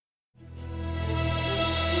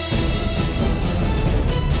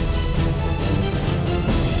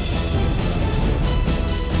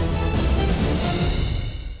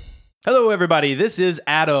Hello, everybody. This is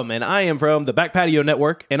Adam, and I am from the Back Patio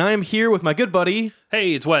Network, and I am here with my good buddy,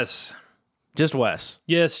 Hey, it's Wes. just Wes.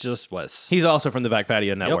 Yes, just Wes. He's also from the Back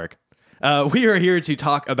Patio Network. We are here to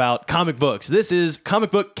talk about comic books. This is Comic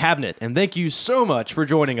Book Cabinet, and thank you so much for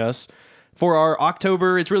joining us for our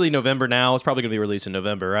October. It's really November now. It's probably going to be released in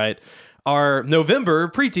November, right? Our November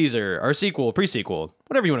pre-teaser, our sequel, pre-sequel,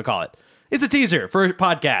 whatever you want to call it. It's a teaser for a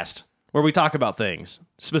podcast where we talk about things,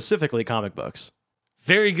 specifically comic books.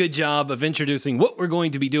 Very good job of introducing what we're going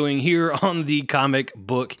to be doing here on the Comic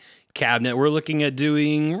Book Cabinet. We're looking at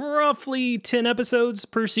doing roughly 10 episodes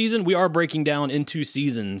per season. We are breaking down into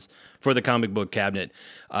seasons for the Comic Book Cabinet.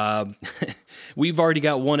 We've already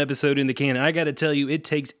got one episode in the can, and I got to tell you, it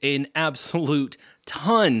takes an absolute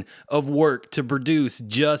ton of work to produce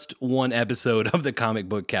just one episode of the Comic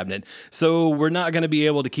Book Cabinet. So we're not going to be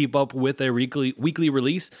able to keep up with a weekly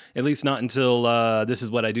release, at least not until this is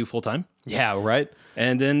what I do full time. Yeah, right?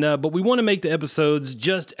 And then, but we want to make the episodes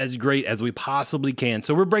just as great as we possibly can.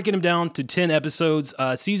 So we're breaking them down to 10 episodes.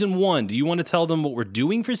 Season 1, do you want to tell them what we're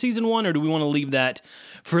doing for season 1, or do we want to leave that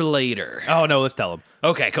for later? Oh, no, let's tell them.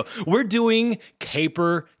 Okay, cool. We're doing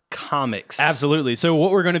Caper Comics. Absolutely. So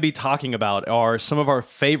what we're going to be talking about are some of our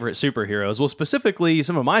favorite superheroes. Well, specifically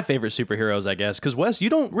some of my favorite superheroes, I guess, because Wes, you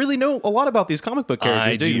don't really know a lot about these comic book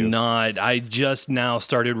characters, do you? I do not. I just now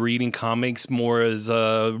started reading comics more as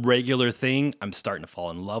a regular thing. I'm starting to fall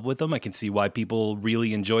in love with them. I can see why people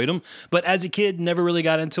really enjoyed them. But as a kid, never really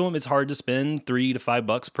got into them. It's hard to spend $3 to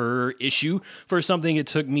 $5 per issue for something it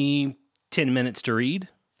took me 10 minutes to read.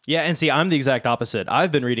 Yeah, and see, I'm the exact opposite.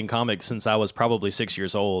 I've been reading comics since I was probably 6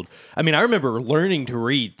 years old. I mean, I remember learning to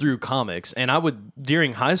read through comics, and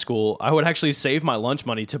during high school, I would actually save my lunch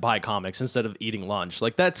money to buy comics instead of eating lunch.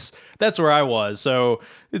 Like, that's where I was. So,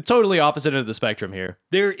 it's totally opposite end of the spectrum here.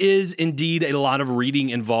 There is indeed a lot of reading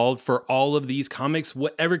involved for all of these comics.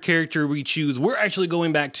 Whatever character we choose, we're actually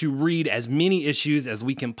going back to read as many issues as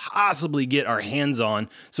we can possibly get our hands on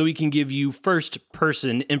so we can give you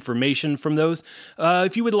first-person information from those.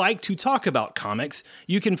 If you would like to talk about comics,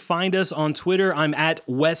 you can find us on Twitter. I'm at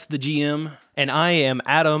Wes the GM. And I am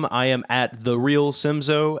Adam. I am at The Real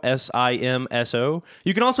Simso, SIMSO.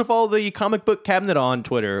 You can also follow the Comic Book Cabinet on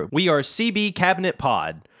Twitter. We are CB Cabinet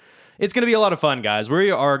Pod. It's going to be a lot of fun, guys.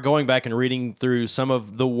 We are going back and reading through some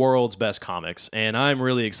of the world's best comics, and I'm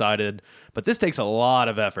really excited. But this takes a lot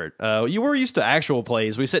of effort. You were used to actual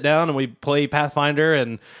plays. We sit down and we play Pathfinder,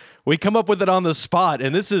 and we come up with it on the spot,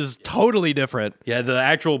 and this is totally different. Yeah, the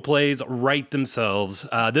actual plays write themselves.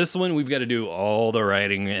 This one, we've got to do all the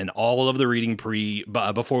writing and all of the reading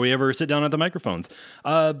before we ever sit down at the microphones.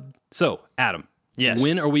 So, Adam. Yes.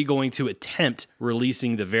 When are we going to attempt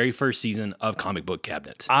releasing the very first season of Comic Book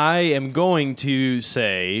Cabinet? I am going to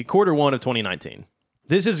say Q1 of 2019.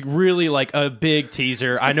 This is really like a big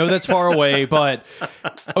teaser. I know that's far away, but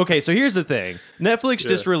okay, so here's the thing. Netflix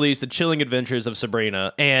just released The Chilling Adventures of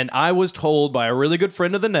Sabrina, and I was told by a really good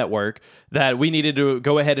friend of the network that we needed to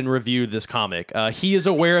go ahead and review this comic. He is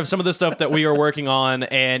aware of some of the stuff that we are working on,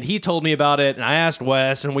 and he told me about it, and I asked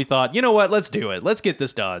Wes, and we thought, you know what, let's do it. Let's get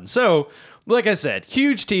this done. So, like I said,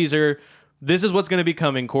 huge teaser. This is what's going to be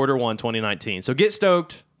coming Q1 2019. So get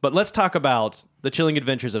stoked, but let's talk about The Chilling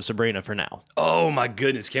Adventures of Sabrina for now. Oh my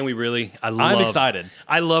goodness, can we really? I'm excited.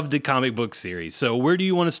 I love the comic book series. So where do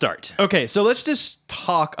you want to start? Okay, so let's just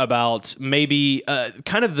talk about maybe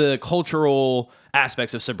kind of the cultural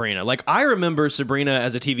aspects of Sabrina. Like, I remember Sabrina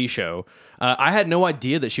as a TV show. I had no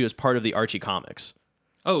idea that she was part of the Archie comics.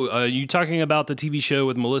 Oh, are you talking about the TV show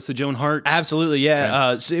with Melissa Joan Hart? Absolutely, yeah.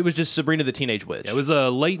 Okay. So it was just Sabrina the Teenage Witch. It was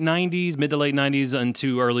late 90s, mid to late 90s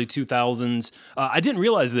into early 2000s. I didn't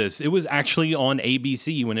realize this. It was actually on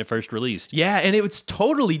ABC when it first released. Yeah, and it was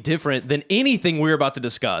totally different than anything we're about to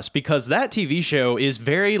discuss because that TV show is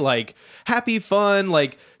very, like, happy, fun.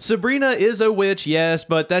 Like, Sabrina is a witch, yes,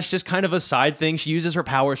 but that's just kind of a side thing. She uses her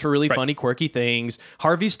powers for really funny, quirky things.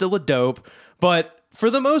 Harvey's still a dope, but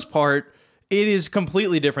for the most part, it is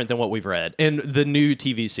completely different than what we've read in the new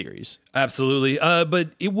TV series. Absolutely. But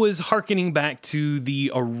it was hearkening back to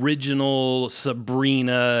the original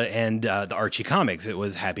Sabrina and the Archie comics. It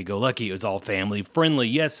was happy-go-lucky. It was all family-friendly.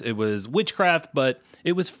 Yes, it was witchcraft, but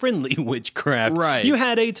it was friendly witchcraft. Right. You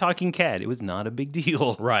had a talking cat. It was not a big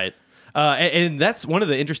deal. Right. And that's one of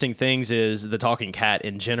the interesting things is the talking cat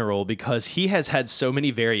in general, because he has had so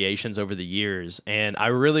many variations over the years. And I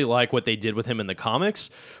really like what they did with him in the comics,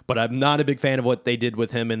 but I'm not a big fan of what they did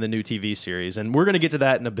with him in the new TV series. And we're going to get to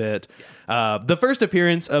that in a bit. The first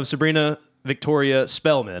appearance of Sabrina Victoria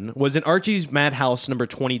Spellman, was in Archie's Madhouse number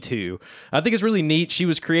 22. I think it's really neat. She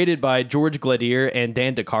was created by George Gladier and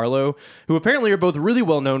Dan DeCarlo, who apparently are both really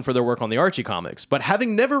well known for their work on the Archie comics. But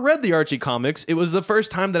having never read the Archie comics, it was the first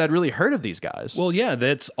time that I'd really heard of these guys. Well, yeah,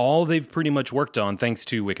 that's all they've pretty much worked on, thanks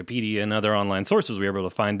to Wikipedia and other online sources. We were able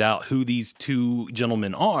to find out who these two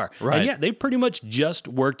gentlemen are. Right. And yeah, they pretty much just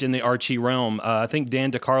worked in the Archie realm. I think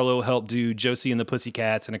Dan DeCarlo helped do Josie and the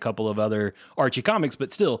Pussycats and a couple of other Archie comics,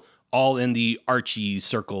 but still all in the Archie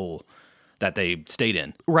circle that they stayed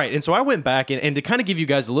in. Right. And so I went back and to kind of give you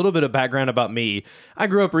guys a little bit of background about me, I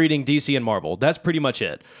grew up reading DC and Marvel. That's pretty much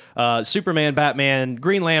it. Superman, Batman,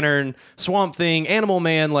 Green Lantern, Swamp Thing, Animal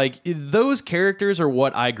Man, like those characters are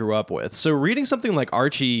what I grew up with. So reading something like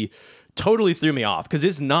Archie totally threw me off because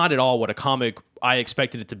it's not at all what a comic I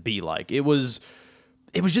expected it to be like. It was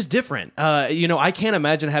just different. I can't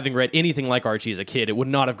imagine having read anything like Archie as a kid. It would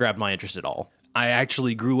not have grabbed my interest at all. I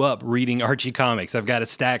actually grew up reading Archie comics. I've got a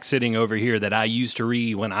stack sitting over here that I used to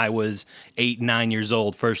read when I was 8, 9 years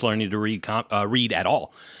old, first learning to read at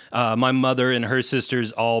all. My mother and her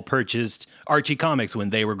sisters all purchased Archie comics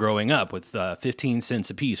when they were growing up with 15 cents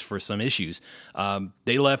a piece for some issues.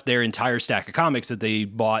 They left their entire stack of comics that they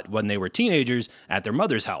bought when they were teenagers at their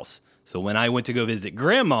mother's house. So when I went to go visit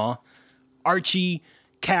Grandma, Archie,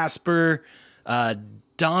 Casper,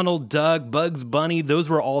 Donald Duck, Bugs Bunny, those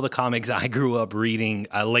were all the comics I grew up reading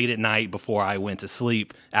late at night before I went to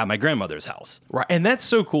sleep at my grandmother's house. Right. And that's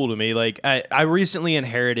so cool to me. Like I recently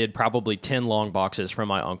inherited probably 10 long boxes from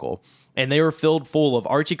my uncle, and they were filled full of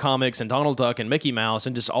Archie comics and Donald Duck and Mickey Mouse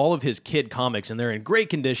and just all of his kid comics, and they're in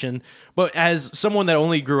great condition. But as someone that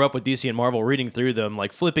only grew up with DC and Marvel, reading through them,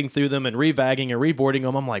 like flipping through them and rebagging and reboarding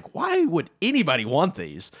them, I'm like, why would anybody want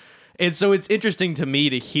these? And so it's interesting to me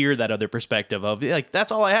to hear that other perspective of like,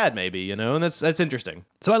 that's all I had maybe, and that's interesting.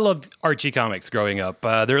 So I loved Archie comics growing up.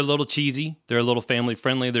 They're a little cheesy. They're a little family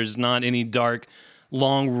friendly. There's not any dark,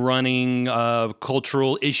 long-running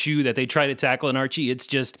cultural issue that they try to tackle in Archie. It's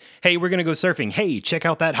just, hey, we're going to go surfing. Hey, check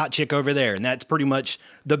out that hot chick over there. And that's pretty much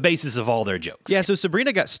the basis of all their jokes. Yeah, so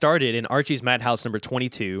Sabrina got started in Archie's Madhouse number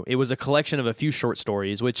 22. It was a collection of a few short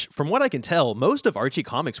stories, which, from what I can tell, most of Archie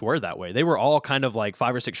comics were that way. They were all kind of like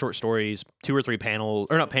 5 or 6 short stories, 2 or 3 panels,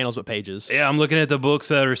 or not panels, but pages. Yeah, I'm looking at the books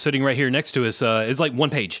that are sitting right here next to us. It's like 1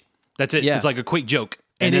 page. That's it. Yeah. It's like a quick joke.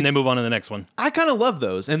 And then they move on to the next one. I kind of love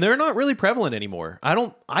those, and they're not really prevalent anymore.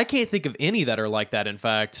 I can't think of any that are like that, in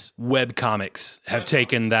fact. Web comics have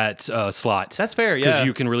taken that slot. That's fair, yeah. Because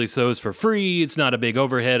you can release those for free. It's not a big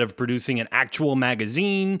overhead of producing an actual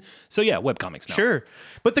magazine. So yeah, web comics now. Sure.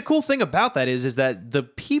 But the cool thing about that is that the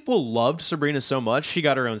people loved Sabrina so much, she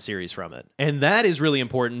got her own series from it. And that is really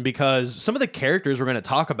important because some of the characters we're going to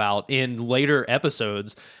talk about in later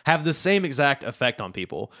episodes have the same exact effect on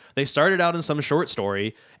people. They started out in some short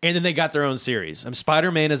story, and then they got their own series.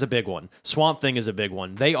 Spider-Man is a big one. Swamp Thing is a big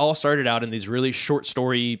one. They all started out in these really short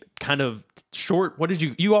story, kind of short,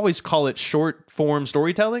 you always call it short form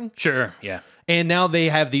storytelling? Sure, yeah. And now they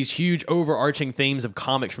have these huge overarching themes of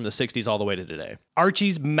comics from the 60s all the way to today.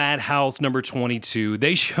 Archie's Madhouse number 22.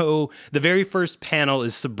 They show the very first panel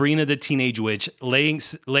is Sabrina the Teenage Witch laying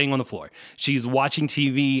on the floor. She's watching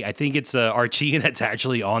TV. I think it's Archie that's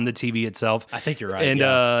actually on the TV itself. I think you're right. And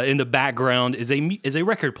yeah. In the background is a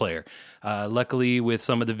record player. Luckily, with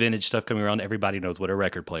some of the vintage stuff coming around, everybody knows what a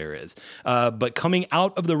record player is. But coming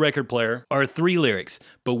out of the record player are 3 lyrics: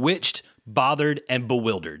 bewitched, bothered, and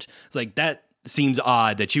bewildered. It's like that seems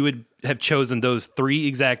odd that you would have chosen those 3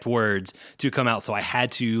 exact words to come out, so I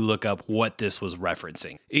had to look up what this was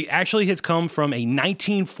referencing. It actually has come from a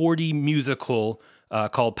 1940 musical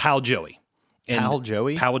called Pal Joey. Pal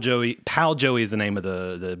Joey? Pal Joey is the name of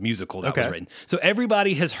the musical that was written. So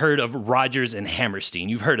everybody has heard of Rodgers and Hammerstein.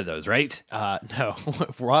 You've heard of those, right? No.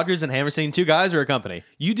 Rodgers and Hammerstein, 2 guys or a company?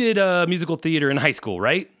 You did musical theater in high school,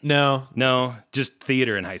 right? No, just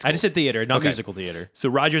theater in high school. I just said theater, not musical theater. So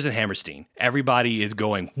Rodgers and Hammerstein. Everybody is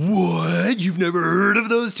going, what? You've never heard of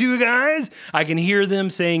those 2 guys? I can hear them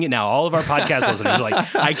saying it now. All of our podcast listeners are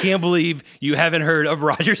like, I can't believe you haven't heard of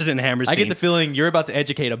Rodgers and Hammerstein. I get the feeling you're about to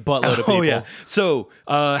educate a buttload of people. Oh, yeah. So,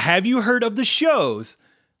 have you heard of the shows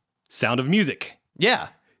Sound of Music? Yeah.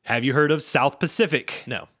 Have you heard of South Pacific?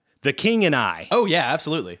 No. The King and I. Oh, yeah,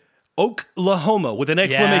 absolutely. Oklahoma with an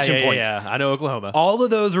exclamation point. Yeah, I know Oklahoma. All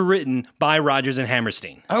of those were written by Rodgers and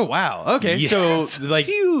Hammerstein. Oh, wow. Okay. Yes. So, like,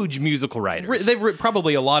 huge musical writers. They've written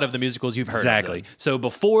probably a lot of the musicals you've heard Exactly. of. So,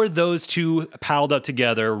 before those 2 piled up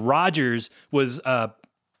together, Rodgers was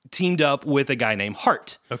teamed up with a guy named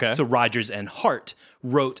Hart. Okay. So Rodgers and Hart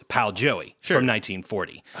wrote Pal Joey from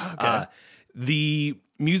 1940. Okay. The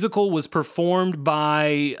musical was performed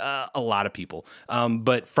by a lot of people,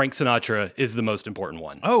 but Frank Sinatra is the most important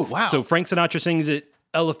one. Oh, wow. So Frank Sinatra sings it.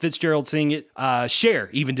 Ella Fitzgerald sing it. Cher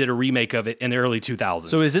even did a remake of it in the early 2000s.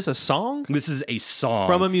 So is this a song? This is a song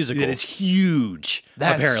From a musical. that is huge.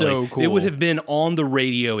 That's apparently. so cool. It would have been on the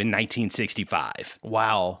radio in 1965.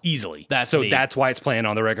 Wow. Easily. That's so neat. that's why it's playing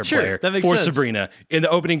on the record Sure, player that makes for sense. Sabrina in the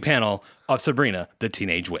opening panel of Sabrina, the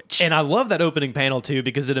Teenage Witch. And I love that opening panel too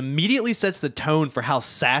because it immediately sets the tone for how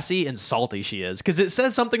sassy and salty she is. Because it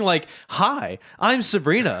says something like, "Hi, I'm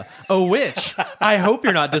Sabrina, a witch. I hope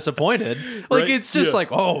you're not disappointed." Like Right? it's just Yeah.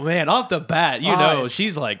 like, oh man, off the bat, you know,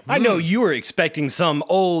 she's like, I know you were expecting some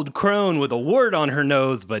old crone with a wart on her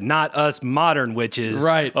nose, but not us modern witches.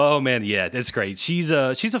 Right. Oh man, yeah, that's great. She's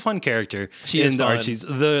a fun character. She is in fun. Archie's.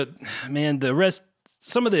 The rest,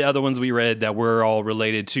 some of the other ones we read that were all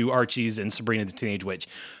related to Archie's and Sabrina the Teenage Witch.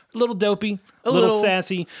 A little dopey, a little little-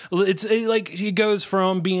 sassy. It's like he goes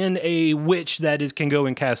from being a witch that can go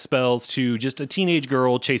and cast spells to just a teenage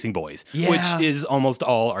girl chasing boys, Yeah. which is almost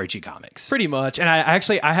all Archie comics. Pretty much. And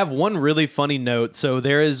I have one really funny note. So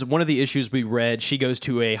there is one of the issues we read. She goes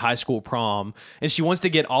to a high school prom and she wants to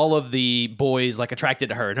get all of the boys like attracted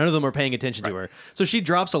to her. None of them are paying attention to her. So she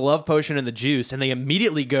drops a love potion in the juice and they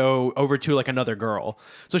immediately go over to like another girl.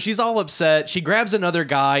 So she's all upset. She grabs another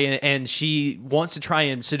guy and she wants to try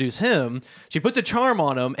and seduce him. She puts a charm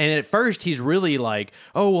on him. And at first he's really like,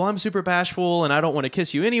 "Oh, well, I'm super bashful and I don't want to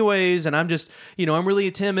kiss you anyways. And I'm just, I'm really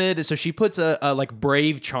timid." And so she puts a like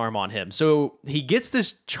brave charm on him. So he gets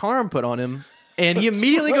this charm put on him and he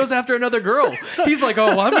immediately goes after another girl. He's like, "Oh,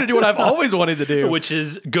 well, I'm going to do what I've always wanted to do." Which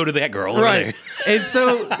is go to that girl. over Right. there. And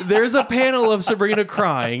so there's a panel of Sabrina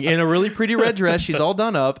crying in a really pretty red dress. She's all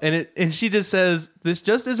done up and she just says, "This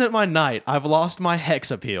just isn't my night. I've lost my hex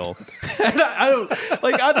appeal." And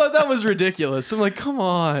I thought that was ridiculous. I'm like, come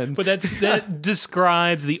on. But that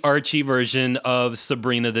describes the Archie version of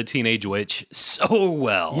Sabrina the Teenage Witch so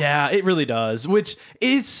well. Yeah, it really does, which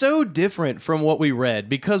is so different from what we read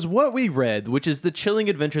because what we read, which is The Chilling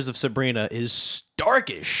Adventures of Sabrina, is dark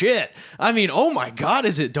as shit. I mean, oh my God,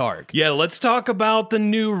 is it dark? Yeah, let's talk about the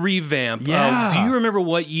new revamp. Yeah. Do you remember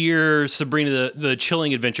what year Sabrina, the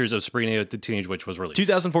Chilling Adventures of Sabrina the Teenage Witch was released?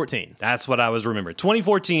 2014. That's what I was remembering.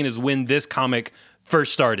 2014 is when this comic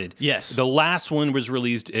first started. Yes. The last one was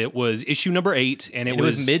released. It was issue number 8, and it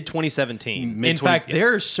was mid 2017. Mid- In fact, yeah.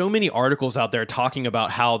 there are so many articles out there talking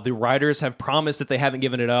about how the writers have promised that they haven't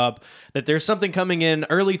given it up, that there's something coming in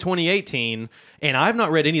early 2018, and I've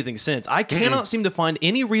not read anything since. I cannot seem to find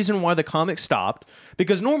any reason why the comic stopped,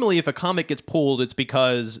 because normally if a comic gets pulled, it's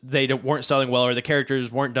because they weren't selling well or the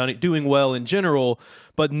characters weren't doing well in general.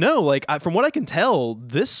 But no, from what I can tell,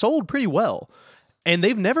 this sold pretty well. And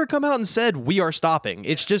they've never come out and said, "We are stopping."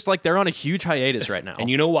 It's just like they're on a huge hiatus right now.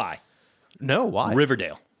 and you know why? No, why?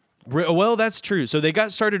 Riverdale. Well, that's true. So they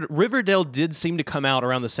got started. Riverdale did seem to come out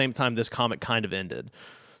around the same time this comic kind of ended.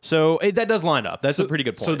 So that does line up. That's a pretty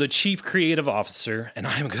good point. So the chief creative officer, and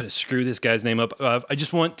I'm going to screw this guy's name up. I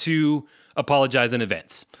just want to apologize in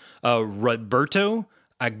advance. Roberto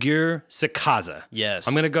Aguirre Sacasa. Yes.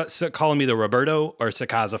 I'm going to call him either Roberto or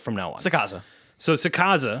Sacasa from now on. Sakasa. So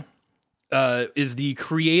Sacasa is the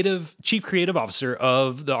chief creative officer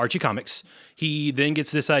of the Archie comics. He then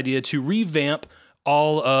gets this idea to revamp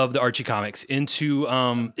all of the Archie comics into,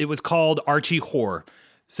 it was called Archie Horror.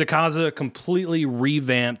 Sacasa completely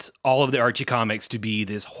revamped all of the Archie comics to be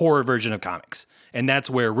this horror version of comics. And that's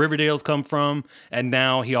where Riverdale's come from. And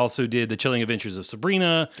now he also did The Chilling Adventures of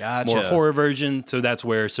Sabrina, Gotcha. more horror version. So that's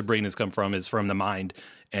where Sabrina's come from, is from the mind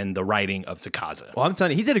and the writing of Sacasa. Well, I'm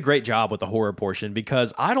telling you, he did a great job with the horror portion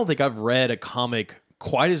because I don't think I've read a comic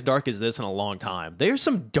quite as dark as this in a long time. There's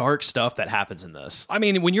some dark stuff that happens in this. I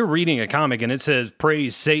mean, when you're reading a comic and it says,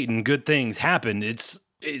 "Praise Satan, good things happen," it's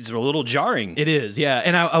a little jarring. It is, yeah.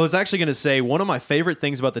 And I was actually going to say one of my favorite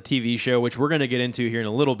things about the TV show, which we're going to get into here in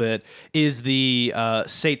a little bit, is the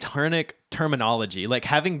satanic terminology. Like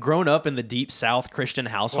having grown up in the Deep South Christian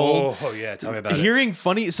household. Oh yeah, tell me about it. Hearing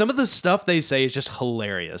some of the stuff they say is just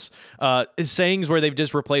hilarious. Sayings where they've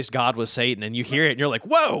just replaced God with Satan, and you hear it and you're like,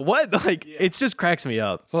 "Whoa, what?" Like it just cracks me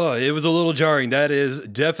up. Oh, it was a little jarring. That is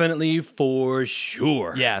definitely for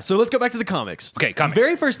sure. Yeah, so let's go back to the comics. Okay, comics.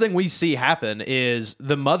 Very first thing we see happen is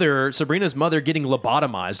Sabrina's mother getting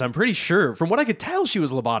lobotomized. I'm pretty sure, from what I could tell, she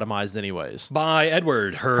was lobotomized anyways. By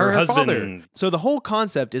Edward, her husband. Father. So the whole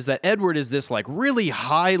concept is that Edward is this like really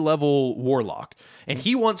high level warlock, and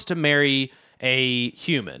he wants to marry a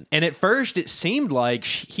human. And at first it seemed like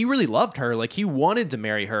he really loved her, like he wanted to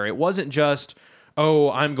marry her. It wasn't just,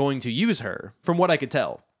 "Oh, I'm going to use her," from what I could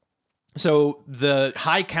tell. So the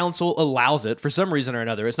High Council allows it for some reason or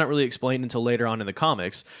another. It's not really explained until later on in the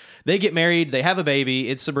comics. They get married, they have a baby,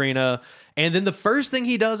 it's Sabrina, and then the first thing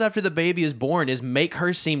he does after the baby is born is make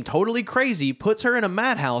her seem totally crazy, puts her in a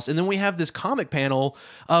madhouse, and then we have this comic panel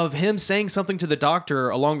of him saying something to the doctor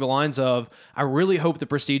along the lines of, I really hope the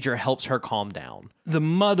procedure helps her calm down. The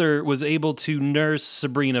mother was able to nurse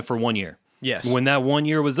Sabrina for 1 year. Yes. When that 1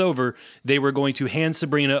 year was over, they were going to hand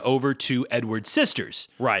Sabrina over to Edward's sisters.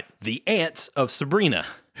 Right. The aunts of Sabrina.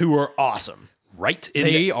 Who are awesome. Right?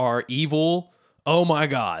 They are evil. Oh my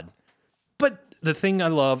God. But the thing I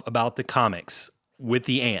love about the comics with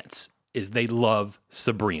the aunts is they love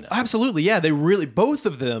Sabrina. Absolutely, yeah. They really, both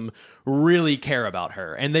of them really care about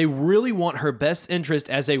her, and they really want her best interest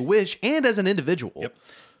as a witch and as an individual. Yep.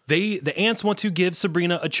 The aunts want to give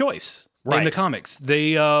Sabrina a choice in Right. the comics.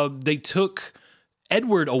 They took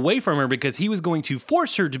Edward away from her because he was going to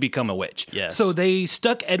force her to become a witch. Yes. So they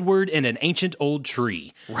stuck Edward in an ancient old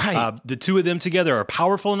tree. Right. The two of them together are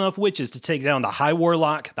powerful enough witches to take down the High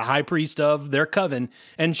Warlock, the High Priest of their coven,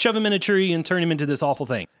 and shove him in a tree and turn him into this awful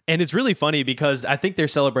thing. And it's really funny because I think they're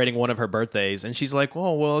celebrating one of her birthdays, and she's like,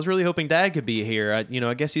 "Oh, well, I was really hoping Dad could be here.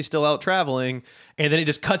 I guess he's still out traveling." And then it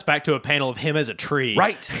just cuts back to a panel of him as a tree.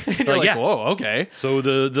 Right. And you're like, Yeah. "Whoa, okay." So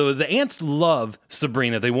the ants love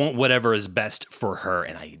Sabrina. They want whatever is best for her,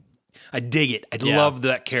 and I dig it. I love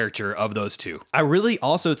that character of those two. I really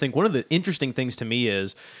also think one of the interesting things to me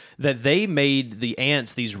is that they made the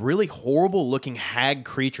ants these really horrible looking hag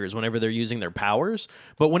creatures whenever they're using their powers.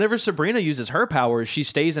 But whenever Sabrina uses her powers, she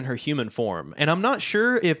stays in her human form. And I'm not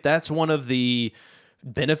sure if that's one of the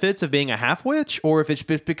benefits of being a half witch or if it's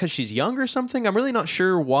because she's young or something. I'm really not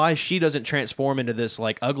sure why she doesn't transform into this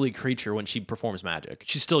like ugly creature when she performs magic.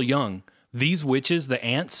 She's still young. These witches, the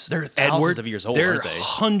ants, They're thousands of years old, they're aren't they?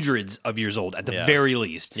 hundreds of years old at the Yeah. very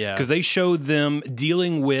least. Yeah. Because they showed them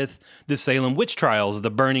dealing with the Salem witch trials, the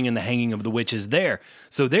burning and the hanging of the witches there.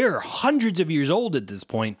 So they're hundreds of years old at this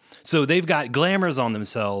point. So they've got glamours on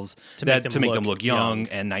themselves to make them look young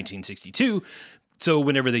and 1962. So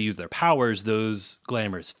whenever they use their powers, those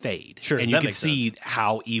glamours fade. Sure, and you that can makes see sense.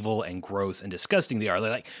 how evil and gross and disgusting they are.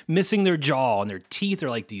 They're like missing their jaw, and their teeth are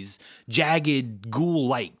like these jagged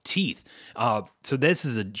ghoul-like teeth. So this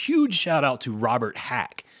is a huge shout out to Robert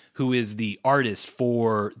Hack, who is the artist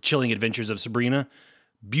for Chilling Adventures of Sabrina.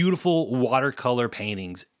 Beautiful watercolor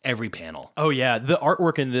paintings, every panel. Oh yeah, the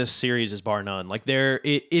artwork in this series is bar none. Like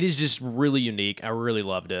it is just really unique. I really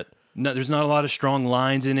loved it. No, there's not a lot of strong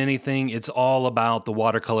lines in anything. It's all about the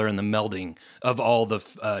watercolor and the melding of all the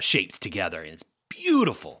shapes together, and it's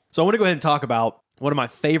beautiful. So I want to go ahead and talk about one of my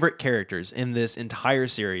favorite characters in this entire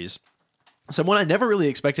series. Someone I never really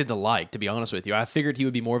expected to like, to be honest with you. I figured he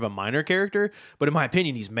would be more of a minor character, but in my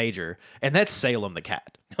opinion, he's major, and that's Salem the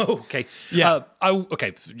cat. Okay. Yeah.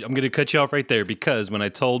 Okay. I'm going to cut you off right there because when I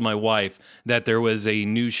told my wife that there was a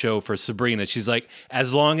new show for Sabrina, she's like,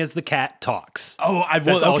 as long as the cat talks.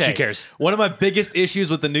 That's all she cares. One of my biggest issues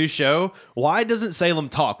with the new show, why doesn't Salem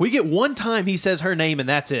talk? We get one time he says her name and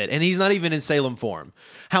that's it, and he's not even in Salem form.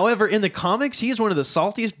 However, in the comics, he is one of the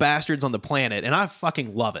saltiest bastards on the planet, and I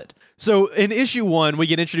fucking love it. So in issue 1, we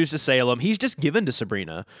get introduced to Salem. He's just given to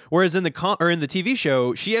Sabrina, whereas in the TV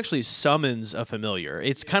show, she actually summons a familiar.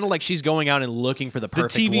 It's kind of like she's going out and looking for the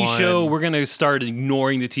perfect The TV one. show, we're going to start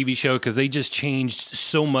ignoring the TV show because they just changed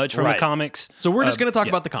so much from Right. the comics. So we're just going to talk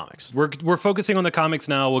yeah. about the comics. We're focusing on the comics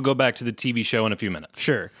now. We'll go back to the TV show in a few minutes.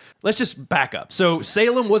 Sure. Let's just back up. So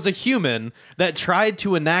Salem was a human that tried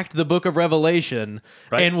to enact the Book of Revelation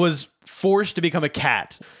and was forced to become a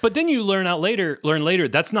cat. But then you learn later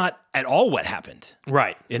that's not at all what happened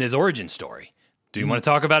Right. in his origin story. Do you want to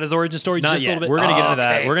talk about his origin story Not just yet. a little bit? We're gonna get into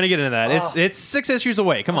Okay. that. We're gonna get into that. It's 6 issues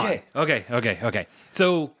away. Come on. Okay.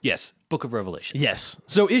 So, yes, Book of Revelation. Yes.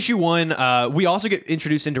 So issue 1, we also get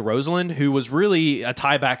introduced into Rosalind, who was really a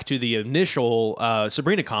tie back to the initial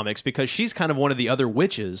Sabrina comics because she's kind of one of the other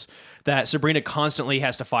witches that Sabrina constantly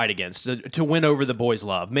has to fight against to win over the boys'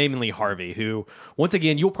 love, mainly Harvey, who, once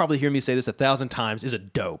again, you'll probably hear me say this 1,000 times, is a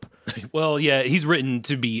dope. Well, yeah, he's written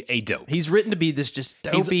to be a dope. He's written to be this just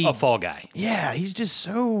He's dopey. a fall guy. Yeah, he's just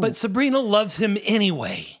so. But Sabrina loves him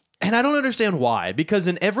anyway. And I don't understand why, because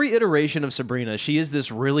in every iteration of Sabrina, she is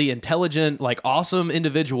this really intelligent, like awesome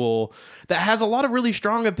individual that has a lot of really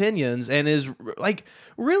strong opinions and is like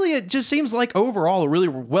really, it just seems like overall a really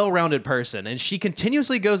well-rounded person. And she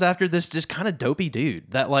continuously goes after this just kind of dopey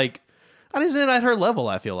dude that like, I isn't at her level,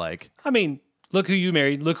 I feel like. I mean, look who you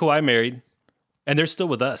married. Look who I married. And they're still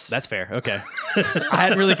with us. That's fair. Okay. I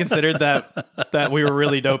hadn't really considered that we were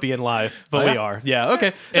really dopey in life, but we are. Yeah. Okay.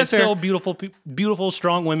 and That's fair. still beautiful,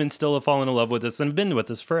 strong women still have fallen in love with us and have been with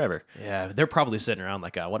us forever. Yeah. They're probably sitting around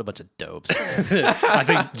like, what a bunch of dopes. I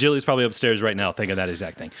think Jilly's probably upstairs right now thinking that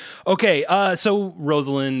exact thing. Okay, so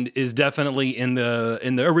Rosalind is definitely in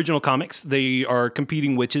the original comics. They are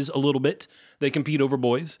competing witches a little bit. They compete over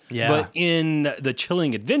boys. Yeah. But in the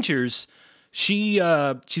Chilling Adventures, she's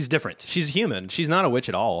different. She's human. She's not a witch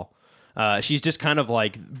at all. She's just kind of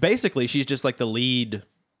like, basically, she's just like the lead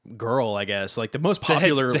girl, I guess, like the most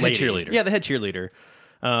popular the head lady. cheerleader. Yeah, the head cheerleader.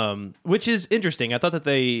 Which is interesting. I thought that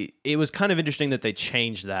it was kind of interesting that they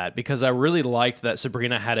changed that, because I really liked that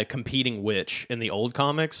Sabrina had a competing witch in the old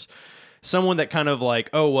comics. Someone that kind of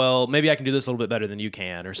like, oh, well, maybe I can do this a little bit better than you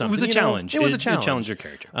can, or something. It was a challenge. It was a challenge. It challenged your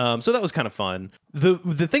character. So that was kind of fun. The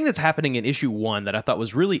thing that's happening in issue 1 that I thought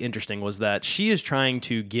was really interesting was that she is trying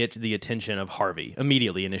to get the attention of Harvey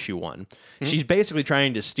immediately in issue 1. Mm-hmm. She's basically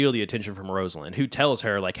trying to steal the attention from Rosalind, who tells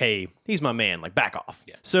her, like, hey, he's my man, like, back off.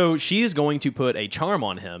 Yeah. So she is going to put a charm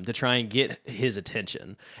on him to try and get his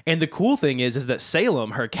attention. And the cool thing is that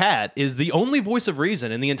Salem, her cat, is the only voice of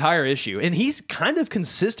reason in the entire issue. And he's kind of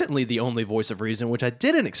consistently the only voice of reason, which I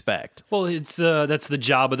didn't expect. Well, it's that's the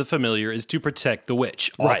job of the familiar, is to protect the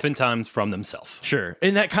witch, Right. oftentimes from themselves. Sure.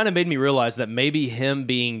 And that kind of made me realize that maybe him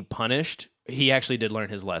being punished, he actually did learn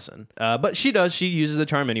his lesson. But she does. She uses the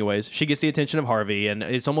charm anyways. She gets the attention of Harvey, and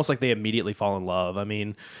it's almost like they immediately fall in love. I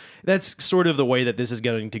mean, that's sort of the way that this is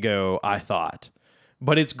going to go, I thought.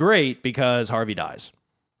 But it's great because Harvey dies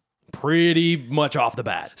pretty much off the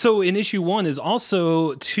bat. So in issue 1 is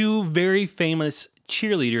also 2 very famous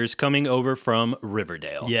cheerleaders coming over from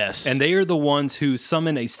Riverdale. Yes. And they are the ones who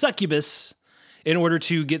summon a succubus in order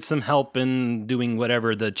to get some help in doing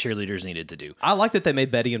whatever the cheerleaders needed to do. I like that they made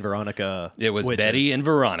Betty and Veronica It was witches. Betty and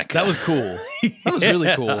Veronica. That was cool. That was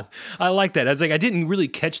really cool. I like that. I was like, I didn't really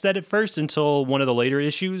catch that at first until one of the later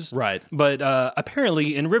issues. Right. But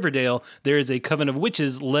apparently in Riverdale, there is a coven of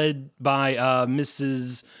witches led by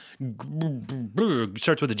Mrs.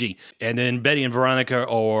 starts with a G. And then Betty and Veronica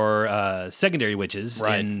are secondary witches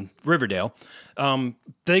in Riverdale.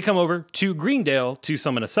 They come over to Greendale to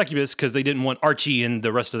summon a succubus because they didn't want Archie and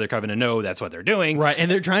the rest of their coven to know that's what they're doing. Right.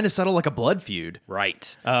 And they're trying to settle like a blood feud.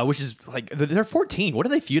 Right. Which is like, they're 14. What are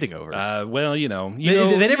they feuding over? Well, they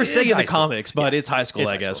never say it's in the high school. comics, but it's high school,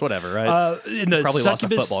 It's I high guess. school. Whatever, right? And the Probably lost a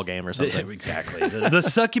succubus- football game or something. Exactly. The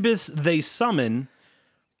succubus they summon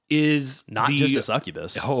is Not just a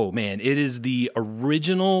succubus. Oh man, it is the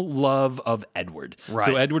original love of Edward. Right.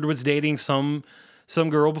 So Edward was dating some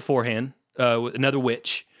girl beforehand, another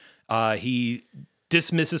witch. He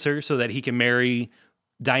dismisses her so that he can marry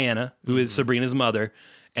Diana, who is Sabrina's mother,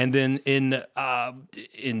 and then in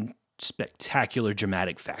spectacular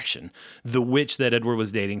dramatic fashion, the witch that Edward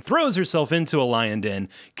was dating throws herself into a lion den,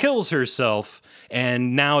 kills herself,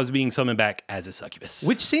 and now is being summoned back as a succubus.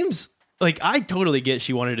 Which seems like, I totally get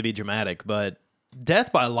she wanted to be dramatic, but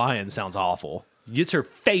death by lion sounds awful. Gets her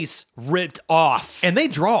face ripped off. And they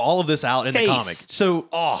draw all of this out in the Face comic. So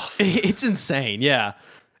off. It's insane. Yeah.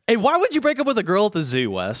 Hey, why would you break up with a girl at the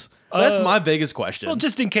zoo, Wes? That's my biggest question. Well,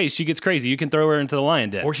 just in case she gets crazy, you can throw her into the lion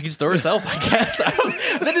den. Or she could just throw herself, I guess.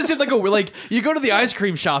 That just seems like you go to the ice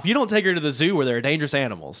cream shop, you don't take her to the zoo where there are dangerous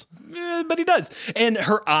animals. But he does. And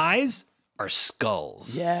her eyes are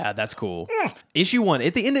skulls. Yeah, that's cool. Issue 1,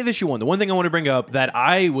 at the end of issue 1, the one thing I want to bring up that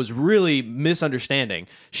I was really misunderstanding,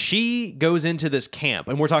 she goes into this camp,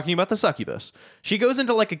 and we're talking about the succubus. She goes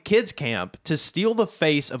into like a kid's camp to steal the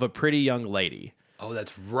face of a pretty young lady. Oh,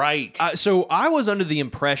 that's right. So I was under the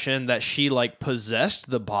impression that she like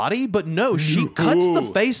possessed the body, but no, she cuts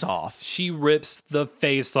the face off. She rips the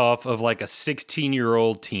face off of like a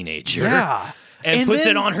 16-year-old teenager. Yeah. And puts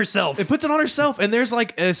then it on herself. It puts it on herself. And there's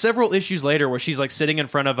like several issues later where she's like sitting in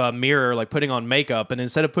front of a mirror, like putting on makeup. And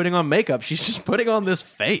instead of putting on makeup, she's just putting on this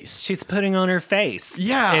face. She's putting on her face.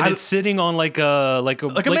 Yeah, And I- it's sitting on like a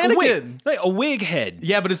mannequin. wig. Like a wig head.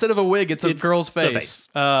 Yeah, but instead of a wig, it's a It's girl's the face. face.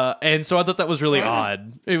 And so I thought that was really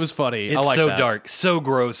odd. It was funny. It's I like so that. dark, so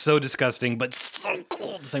gross, so disgusting, but so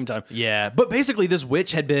cool at the same time. Yeah, but basically this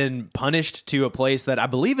witch had been punished to a place that I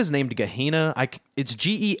believe is named Gehenna. It's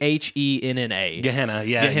Gehenna. Gehenna,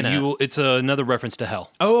 yeah. Gehenna. It's another reference to hell.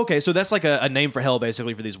 Oh, okay. So that's like a name for hell,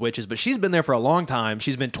 basically, for these witches. But she's been there for a long time.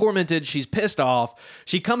 She's been tormented. She's pissed off.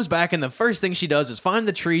 She comes back, and the first thing she does is find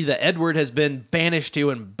the tree that Edward has been banished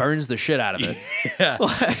to and burns the shit out of it.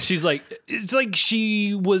 Yeah. She's like, it's like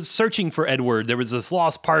she was searching for Edward. There was this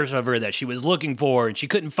lost part of her that she was looking for, and she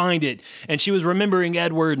couldn't find it. And she was remembering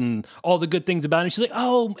Edward and all the good things about him. She's like,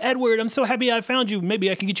 oh, Edward, I'm so happy I found you. Maybe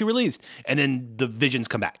I can get you released. And then the visions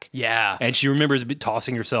come back. Yeah. And she remembers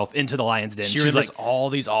tossing herself into the lion's den. She She's remembers like, all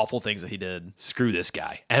these awful things that he did. screw this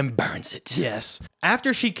guy, and burns it. Yes.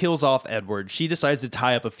 After she kills off Edward, she decides to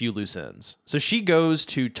tie up a few loose ends. So she goes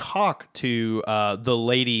to talk to the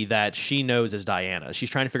lady that she knows as Diana. She's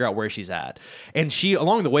trying to figure out where she's at. And she,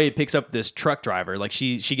 along the way, picks up this truck driver. Like,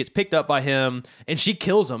 she gets picked up by him, and she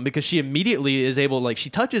kills him because she immediately is able, like, she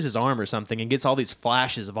touches his arm or something and gets all these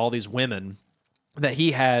flashes of all these women that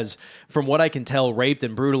he has, from what I can tell, raped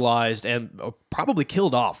and brutalized and probably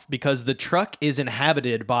killed off, because the truck is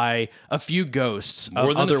inhabited by a few ghosts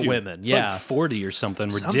of other women. It's like 40 or something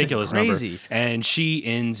ridiculous crazy. number. And she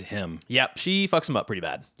ends him. Yep, she fucks him up pretty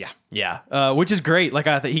bad. Yeah. Yeah, which is great. Like,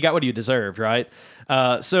 I think he got what he deserved, right?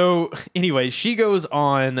 So anyway, she goes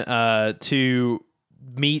on to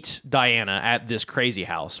meet Diana at this crazy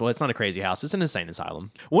house. Well, it's not a crazy house. It's an insane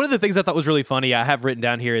asylum. One of the things I thought was really funny, I have written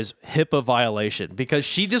down here, is HIPAA violation, because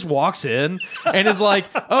she just walks in and is like,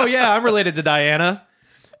 oh yeah, I'm related to Diana.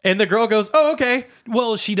 And the girl goes, oh, okay.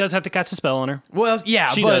 Well, she does have to cast a spell on her. Well, yeah,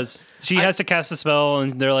 She does. She has to cast a spell,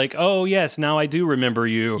 and they're like, oh, yes, now I do remember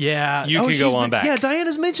you. Yeah. You can go on back. Yeah,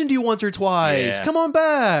 Diana's mentioned you once or twice. Yeah. Come on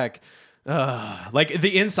back. Like,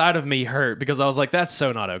 the inside of me hurt because I was like, that's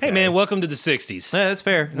so not okay. Hey, man, welcome to the 60s. Yeah, that's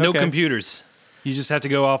fair. No Okay. computers. You just have to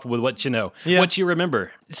go off with what you know, what you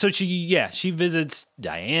remember. So she visits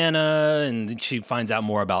Diana, and she finds out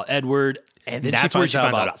more about Edward. And then that's she where finds she out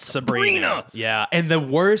finds out about about Sabrina. Yeah. And the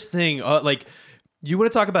worst thing, like, you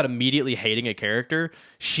want to talk about immediately hating a character?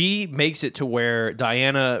 She makes it to where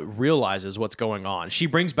Diana realizes what's going on. She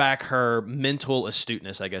brings back her mental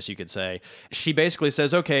astuteness, I guess you could say. She basically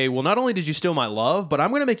says, okay, well, not only did you steal my love, but I'm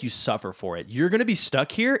going to make you suffer for it. You're going to be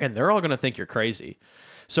stuck here, and they're all going to think you're crazy.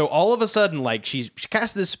 So all of a sudden, like, she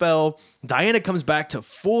casts this spell, Diana comes back to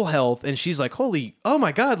full health, and she's like, oh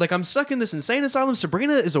my God, like, I'm stuck in this insane asylum.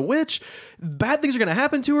 Sabrina is a witch. Bad things are going to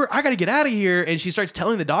happen to her. I got to get out of here. And she starts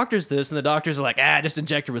telling the doctors this, and the doctors are like, just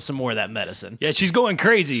inject her with some more of that medicine. Yeah, she's going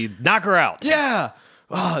crazy. Knock her out. Yeah.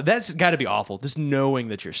 Oh, that's got to be awful, just knowing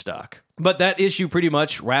that you're stuck. But that issue pretty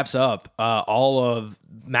much wraps up all of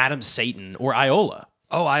Madam Satan, or Iola.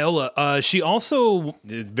 Oh, Iola. She also,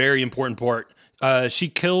 very important part, she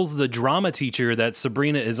kills the drama teacher that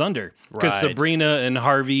Sabrina is under. Because Right. Sabrina and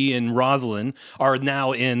Harvey and Rosalind are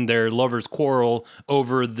now in their lovers' quarrel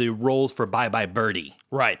over the roles for Bye Bye Birdie.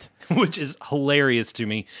 Right. Which is hilarious to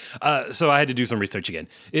me. So I had to do some research again.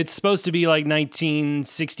 It's supposed to be like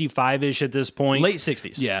 1965-ish at this point. Late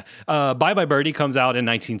 60s. Yeah. Bye Bye Birdie comes out in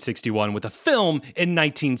 1961 with a film in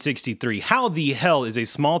 1963. How the hell is a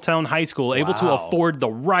small-town high school able to Wow. afford the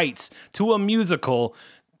rights to a musical,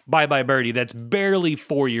 Bye Bye Birdie, that's barely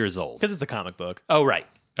 4 years old? Because it's a comic book. Oh, right.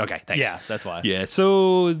 Okay, thanks. Yeah, that's why. Yeah,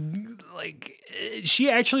 so, like, she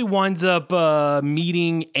actually winds up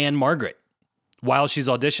meeting Anne Margaret while she's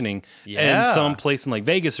auditioning in some place in like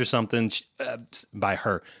Vegas or something. By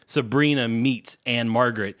her, Sabrina meets Anne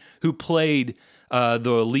Margaret, who played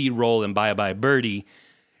the lead role in Bye Bye Birdie,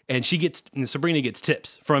 and Sabrina gets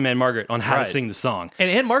tips from Anne Margaret on how to sing the song. And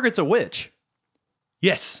Anne Margaret's a witch.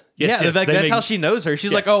 Yes. That's how she knows her.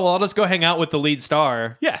 She's like, oh, well, I'll just go hang out with the lead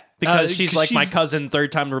star. Yeah. Because she's like my cousin,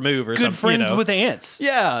 third time removed or something. Good friends with aunts.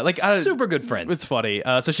 Yeah. Like super good friends. It's funny.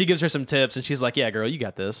 So she gives her some tips, and she's like, yeah, girl, you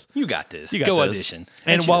got this. You got this. You got Go this. audition.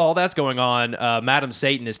 And she while does. all that's going on, Madam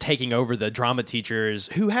Satan is taking over the drama teachers,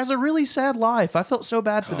 who has a really sad life. I felt so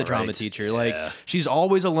bad for the drama right. teacher. Yeah. Like, she's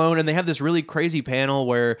always alone, and they have this really crazy panel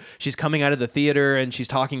where she's coming out of the theater, and she's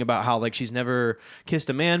talking about how, like, she's never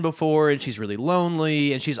kissed a man before, and she's really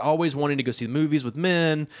lonely, and she's always wanting to go see movies with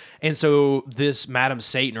men. And so this Madam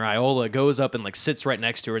Satan, or Iola, goes up and, like, sits right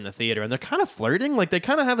next to her in the theater, and they're kind of flirting. Like, they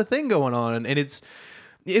kind of have a thing going on, and it's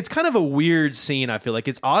kind of a weird scene. I feel like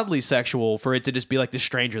it's oddly sexual for it to just be like the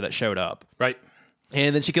stranger that showed up. Right.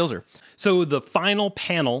 And then she kills her. So the final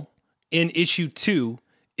panel in issue 2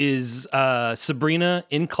 is Sabrina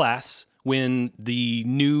in class when the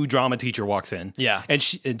new drama teacher walks in. Yeah. And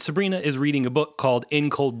Sabrina is reading a book called In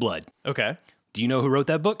Cold Blood. Okay. Do you know who wrote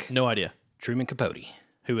that book? No idea. Truman Capote.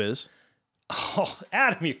 Who is? Oh,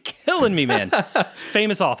 Adam, you're killing me, man.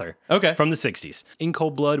 Famous author. Okay. From the 60s. In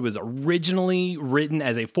Cold Blood was originally written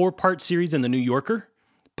as a 4-part series in The New Yorker.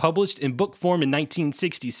 Published in book form in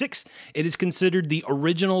 1966, it is considered the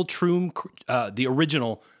original true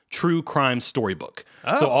crime storybook.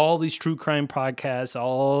 Oh. So all these true crime podcasts,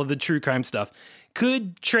 all the true crime stuff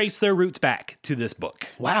could trace their roots back to this book.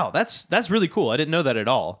 Wow, that's really cool. I didn't know that at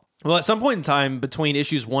all. Well, at some point in time between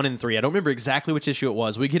issues 1 and 3, I don't remember exactly which issue it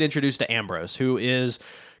was, we get introduced to Ambrose, who is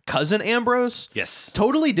cousin Ambrose. Yes.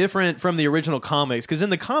 Totally different from the original comics, because in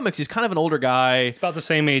the comics, he's kind of an older guy. It's about the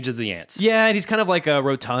same age as the ants. Yeah, and he's kind of like a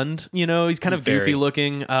rotund, he's kind of Very. goofy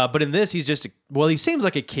looking. But in this, he's just, he seems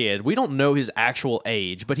like a kid. We don't know his actual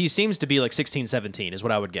age, but he seems to be like 16, 17 is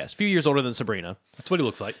what I would guess. A few years older than Sabrina. That's what he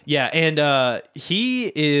looks like. Yeah, and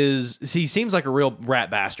he seems like a real rat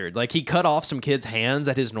bastard. Like, he cut off some kids' hands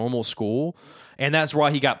at his normal school, and that's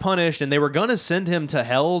why he got punished, and they were going to send him to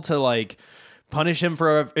hell to, like, punish him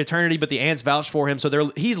for eternity, but the ants vouched for him,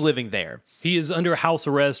 so he's living there. He is under house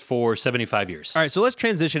arrest for 75 years. All right, so let's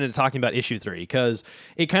transition into talking about issue 3, because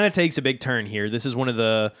it kind of takes a big turn here. This is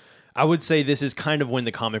I would say this is kind of when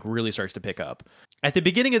the comic really starts to pick up. At the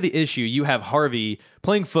beginning of the issue, you have Harvey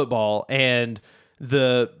playing football, and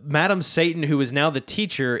the Madam Satan, who is now the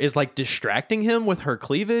teacher, is like distracting him with her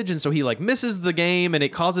cleavage, and so he like misses the game, and it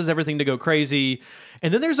causes everything to go crazy.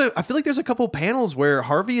 And then I feel like there's a couple panels where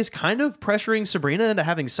Harvey is kind of pressuring Sabrina into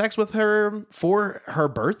having sex with her for her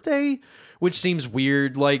birthday, which seems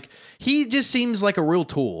weird. Like, he just seems like a real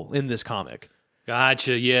tool in this comic.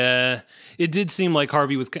 Gotcha. Yeah, it did seem like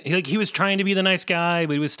Harvey was like he was trying to be the nice guy,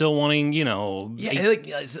 but he was still wanting,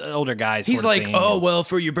 older guys. He's sort of like, thing. oh well,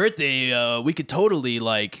 for your birthday, we could totally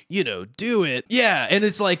do it. Yeah, and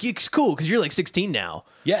it's like it's cool because you're like 16 now.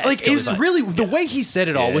 Yeah, like totally it was fine. really the way he said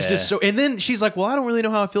it all was just Yeah. so. And then she's like, well, I don't really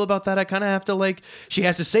know how I feel about that. I kind of have to she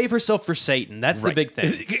has to save herself for Satan. That's the Right. big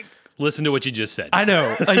thing. Listen to what you just said. I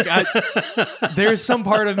know. There's some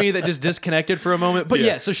part of me that just disconnected for a moment. But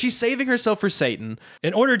yeah, so she's saving herself for Satan.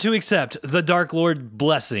 In order to accept the Dark Lord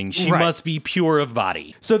blessing, she Right. must be pure of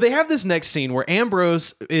body. So they have this next scene where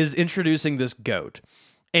Ambrose is introducing this goat.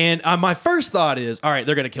 And my first thought is, all right,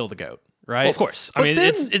 they're going to kill the goat, right? Well, of course. But I mean,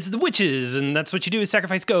 then- it's the witches, and that's what you do is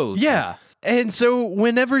sacrifice goats. Yeah. And so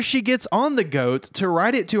whenever she gets on the goat to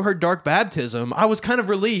ride it to her dark baptism, I was kind of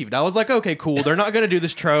relieved. I was like, okay, cool. They're not going to do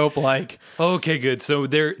this trope. Like, Okay, good. So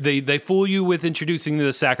they fool you with introducing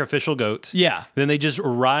the sacrificial goat. yeah. Then they just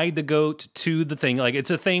ride the goat to the thing. Like, it's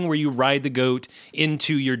a thing where you ride the goat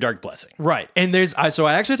into your dark blessing. Right. And so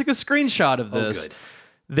I actually took a screenshot of this. good.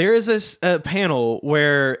 There is a panel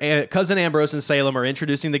where Cousin Ambrose and Salem are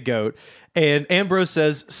introducing the goat, and Ambrose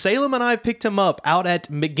says, Salem and I picked him up out at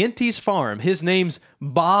McGinty's farm. His name's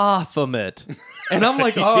Baphomet. And I'm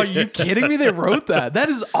like, oh, are you kidding me? They wrote that. That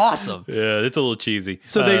is awesome. Yeah, it's a little cheesy.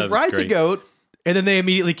 So they That's ride the great. goat, and then they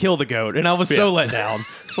immediately kill the goat. And I was so let down.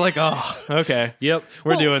 It's like, oh, okay. Yep,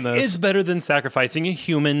 We're doing this. It's better than sacrificing a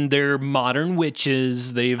human. They're modern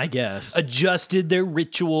witches. They've I guess. adjusted their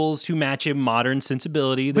rituals to match a modern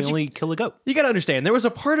sensibility. They only kill a goat. You got to understand, there was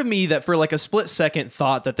a part of me that for like a split second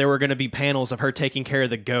thought that there were going to be panels of her taking care of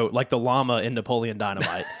the goat, like the llama in Napoleon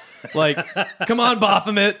Dynamite. Like, come on,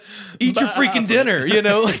 Baphomet, eat your freaking dinner.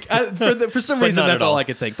 For some reason, not that's at all all. I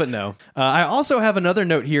could think. But no. I also have another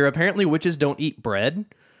note here. Apparently, witches don't eat bread.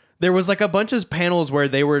 There was like a bunch of panels where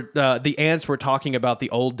the ants were talking about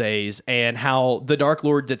the old days and how the Dark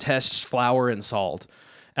Lord detests flour and salt.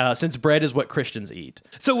 Since bread is what Christians eat.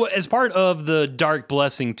 So as part of the dark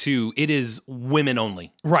blessing too, it is women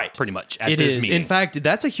only. Right. Pretty much at It this is. meeting. In fact,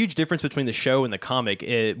 that's a huge difference between the show and the comic.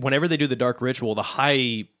 Whenever they do the dark ritual, the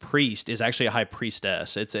high priest is actually a high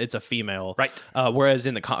priestess. It's a female. Right. Whereas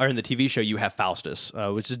in the TV show, you have Faustus,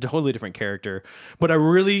 which is a totally different character. But I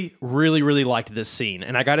really, really, really liked this scene.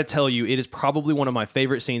 And I got to tell you, it is probably one of my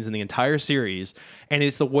favorite scenes in the entire series. And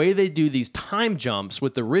it's the way they do these time jumps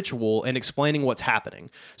with the ritual and explaining what's happening.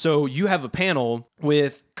 So you have a panel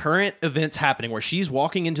with current events happening where she's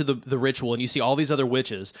walking into the ritual and you see all these other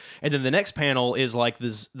witches. And then the next panel is like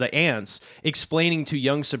the ants explaining to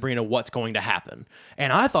young Sabrina what's going to happen.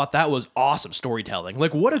 And I thought that was awesome storytelling.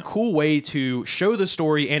 Like, what a cool way to show the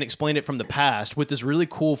story and explain it from the past with this really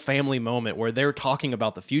cool family moment where they're talking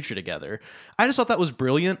about the future together. I just thought that was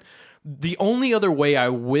brilliant. The only other way I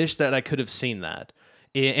wish that I could have seen that,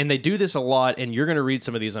 and they do this a lot, and you're going to read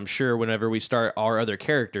some of these, I'm sure, whenever we start our other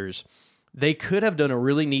characters. They could have done a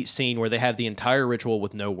really neat scene where they have the entire ritual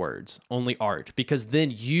with no words, only art, because then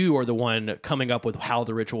you are the one coming up with how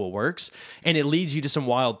the ritual works, and it leads you to some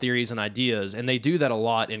wild theories and ideas, and they do that a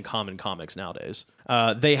lot in common comics nowadays.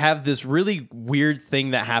 They have this really weird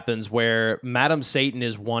thing that happens where Madam Satan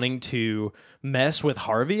is wanting to mess with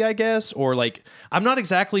Harvey, I guess, or like, I'm not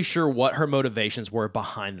exactly sure what her motivations were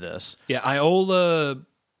behind this. Yeah, Iola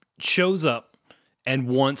shows up and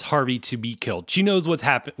wants Harvey to be killed. She knows what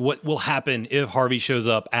will happen if Harvey shows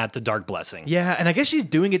up at the Dark Blessing. Yeah, and I guess she's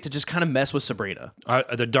doing it to just kind of mess with Sabrina.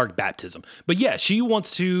 The Dark Baptism. But yeah, she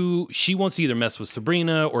wants to either mess with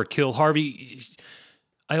Sabrina or kill Harvey.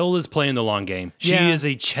 Iola's playing the long game. She Yeah. is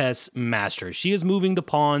a chess master. She is moving the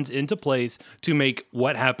pawns into place to make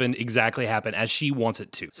what happened exactly happen as she wants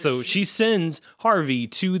it to. So she sends Harvey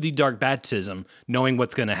to the dark baptism, knowing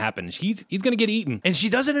what's going to happen. He's going to get eaten. And she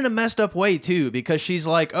does it in a messed up way, too, because she's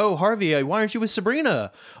like, oh, Harvey, why aren't you with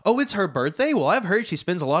Sabrina? Oh, it's her birthday? Well, I've heard she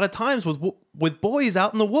spends a lot of times with boys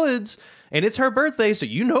out in the woods, and it's her birthday, so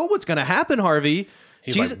you know what's going to happen, Harvey.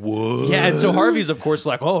 He's like, what? Yeah, and so Harvey's, of course,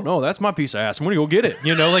 like, oh, no, that's my piece of ass. I'm going to go get it.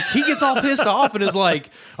 You know, like, he gets all pissed off and is like,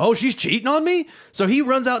 oh, she's cheating on me? So he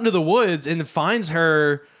runs out into the woods and finds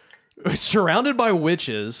her surrounded by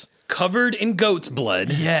witches. Covered in goat's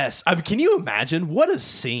blood. Yes. I mean, can you imagine? What a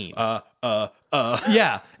scene.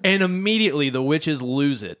 Yeah. And immediately the witches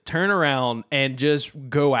lose it, turn around and just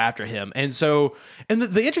go after him. And so, and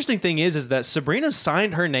the interesting thing is that Sabrina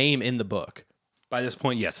signed her name in the book. By this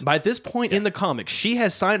point, yes. By this point in the comics, she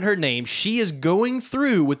has signed her name. She is going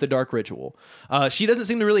through with the dark ritual. She doesn't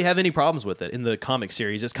seem to really have any problems with it in the comic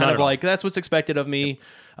series. It's kind Not of at all. like, that's what's expected of me.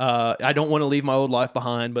 I don't want to leave my old life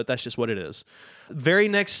behind, but that's just what it is. Very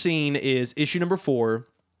next scene is issue number 4.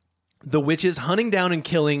 The witches hunting down and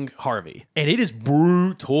killing Harvey. And it is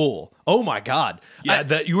brutal. Oh my God. Yeah,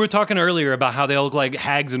 that you were talking earlier about how they look like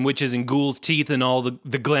hags and witches and ghouls' teeth and all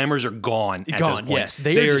the glamours are gone at Gone, this point. yes.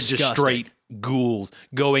 They are just disgusting. straight ghouls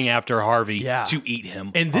going after Harvey Yeah. to eat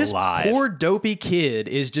him And this alive. poor dopey kid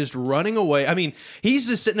is just running away. I mean, he's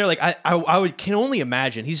just sitting there like, can only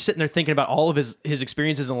imagine. He's sitting there thinking about all of his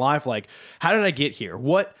experiences in life. Like, how did I get here?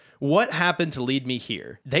 What happened to lead me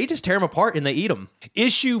here? They just tear him apart and they eat him.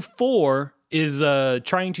 Issue 4 is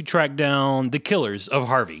trying to track down the killers of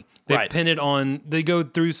Harvey. They Right. pin it on, they go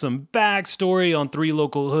through some backstory on 3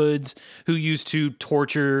 local hoods who used to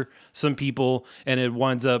torture some people, and it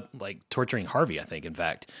winds up like torturing Harvey, I think, in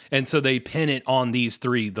fact. And so they pin it on these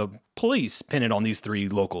 3, the police pin it on these 3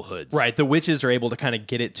 local hoods. Right. The witches are able to kind of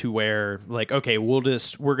get it to where, like, okay, we're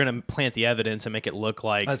going to plant the evidence and make it look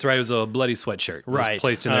like. That's right. It was a bloody sweatshirt. It was Right.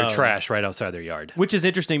 placed in their trash right outside their yard. Which is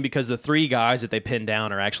interesting because the 3 guys that they pinned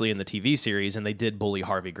down are actually in the TV series, and they did bully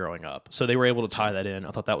Harvey growing up. So they were able to tie that in.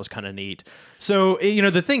 I thought that was kind of neat. So, you know,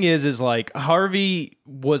 the thing is like Harvey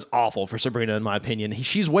was awful for Sabrina, in my opinion.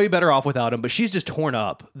 She's way better off without him, but she's just torn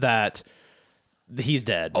up that he's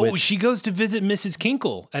dead. Oh, she goes to visit Mrs.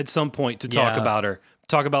 Kinkle at some point to talk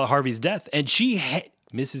Yeah. about Harvey's death. And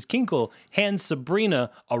Mrs. Kinkle hands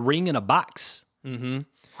Sabrina a ring in a box. Mm-hmm.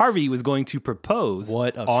 Harvey was going to propose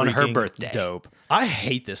What a on her freaking birthday. Dope. I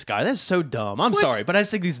hate this guy. That's so dumb. I'm sorry, but I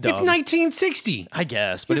just think he's dumb. It's 1960. I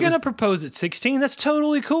guess, but You're going to propose at 16? That's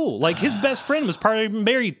totally cool. Like, his best friend was probably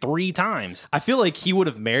married 3 times. I feel like he would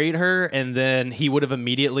have married her and then he would have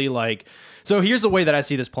immediately like. So here's the way that I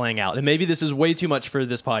see this playing out. And maybe this is way too much for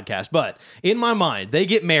this podcast, but in my mind, they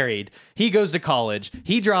get married. He goes to college.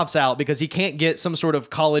 He drops out because he can't get some sort of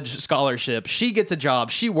college scholarship. She gets a job.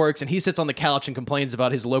 She works and he sits on the couch and complains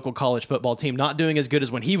about his local college football team not doing as good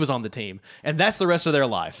as when he was on the team. And that's the rest of their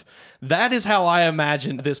life. That is how I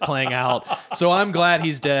imagined this playing out. So I'm glad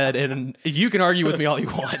he's dead. And you can argue with me all you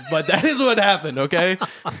want, but that is what happened. Okay.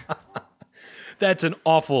 That's an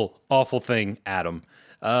awful, awful thing, Adam.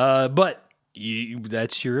 But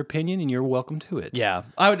that's your opinion, and you're welcome to it. Yeah,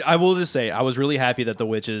 I will just say I was really happy that the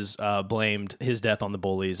witches blamed his death on the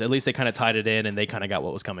bullies. At least they kind of tied it in, and they kind of got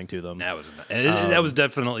what was coming to them. That was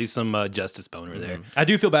definitely some justice boner there. I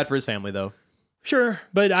do feel bad for his family, though. Sure,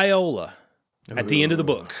 but Iola, at the end of the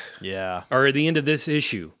book, Yeah, or at the end of this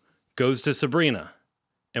issue, goes to Sabrina.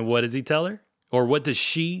 And what does he tell her? Or what does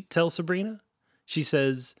she tell Sabrina? She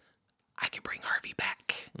says, I can bring Harvey back.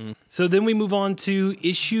 So then we move on to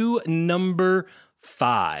issue number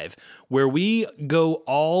 5, where we go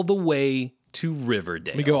all the way to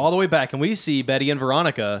Riverdale. we go all the way back, and we see Betty and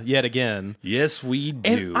Veronica yet again. Yes, we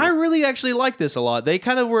do. And I really actually like this a lot. They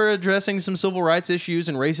kind of were addressing some civil rights issues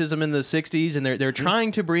and racism in the 60s, and they're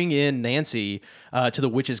trying to bring in Nancy to the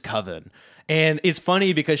Witches' Coven. And it's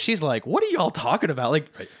funny because she's like, what are y'all talking about? Like,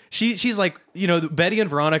 she's like, you know, Betty and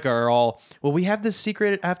Veronica are all, well, we have this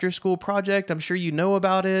secret after school project. I'm sure you know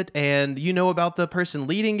about it. And you know about the person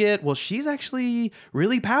leading it. Well, she's actually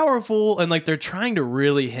really powerful. And like, they're trying to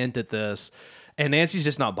really hint at this. And Nancy's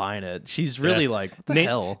just not buying it. She's really like, what the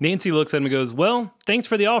hell? Nancy looks at him and goes, well, thanks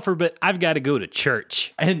for the offer, but I've got to go to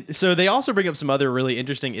church. And so they also bring up some other really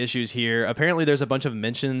interesting issues here. Apparently, there's a bunch of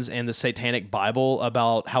mentions in the Satanic Bible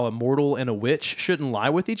about how a mortal and a witch shouldn't lie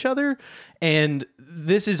with each other. And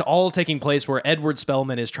this is all taking place where Edward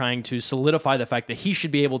Spellman is trying to solidify the fact that he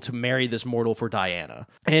should be able to marry this mortal for Diana.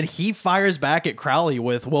 And he fires back at Crowley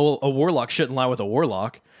with, well, a warlock shouldn't lie with a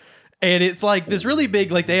warlock. And it's like this really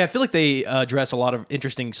big, like I feel like they address a lot of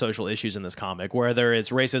interesting social issues in this comic, whether it's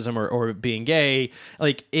racism or being gay.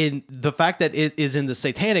 Like in the fact that it is in the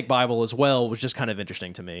Satanic Bible as well was just kind of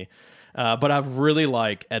interesting to me. But I really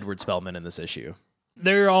like Edward Spellman in this issue.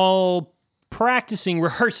 They're all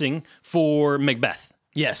rehearsing for Macbeth.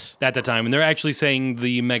 Yes. At the time, and they're actually saying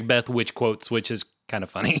the Macbeth witch quotes, which is kind of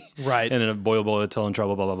funny. Right. And then a boil, tell in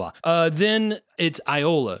trouble, blah, blah, blah. Then it's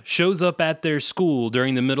Iola shows up at their school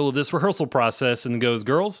during the middle of this rehearsal process and goes,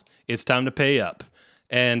 girls, it's time to pay up.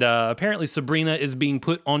 And apparently Sabrina is being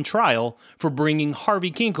put on trial for bringing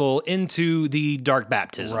Harvey Kinkle into the dark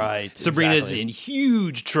baptism. Right. Sabrina is exactly. in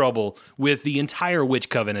huge trouble with the entire witch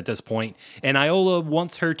coven at this point, and Iola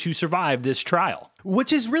wants her to survive this trial.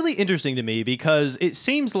 Which is really interesting to me because it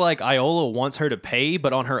seems like Iola wants her to pay,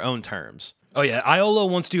 but on her own terms. Oh, yeah. Iola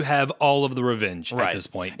wants to have all of the revenge at this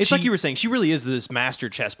point. It's like you were saying, she really is this master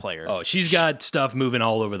chess player. Oh, she's got stuff moving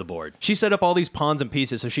all over the board. She set up all these pawns and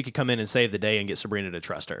pieces so she could come in and save the day and get Sabrina to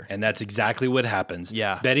trust her. And that's exactly what happens.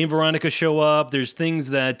 Yeah. Betty and Veronica show up. There's things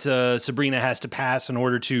that Sabrina has to pass in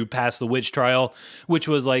order to pass the witch trial, which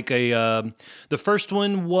was like the first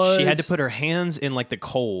one was... She had to put her hands in like the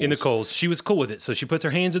coals. In the coals. She was cool with it. So she puts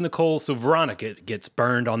her hands in the coals so Veronica gets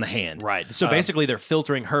burned on the hand. Right. So basically they're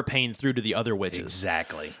filtering her pain through to the other witches.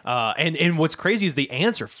 Exactly. And what's crazy is the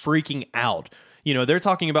ants are freaking out. You know, they're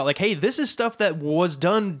talking about like, hey, this is stuff that was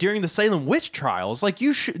done during the Salem witch trials. Like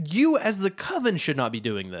you as the coven should not be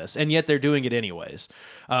doing this, and yet they're doing it anyways.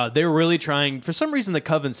 They're really trying. For some reason, the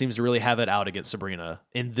coven seems to really have it out against Sabrina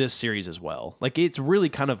in this series as well. Like it's really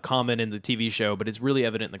kind of common in the TV show, but it's really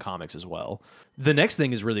evident in the comics as well. The next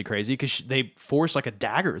thing is really crazy because they force like a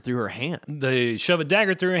dagger through her hand. They shove a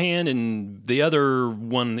dagger through her hand, and the other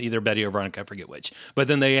one, either Betty or Veronica, I forget which. But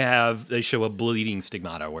then they show a bleeding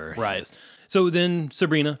stigmata where her hand is. So then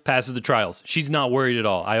Sabrina passes the trials. She's not worried at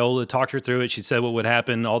all. Iola talked her through it. She said what would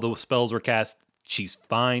happen. All the spells were cast. She's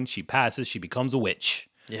fine. She passes. She becomes a witch.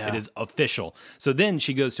 Yeah. It is official. So then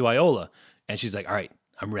she goes to Iola, and she's like, all right,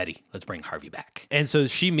 I'm ready. Let's bring Harvey back. And so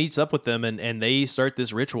she meets up with them, and they start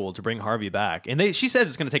this ritual to bring Harvey back. And she says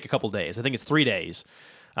it's going to take a couple days. I think it's 3 days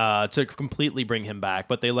to completely bring him back.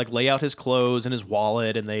 But they like lay out his clothes and his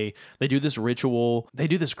wallet, and they do this ritual. They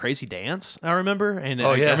do this crazy dance, I remember. And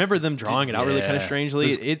I remember them drawing it out really kind of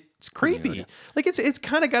strangely. It's creepy. Like it's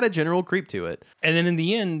kind of got a general creep to it. And then in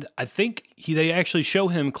the end, I think they actually show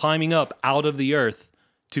him climbing up out of the earth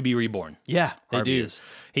to be reborn. Yeah, they Harvey do. is.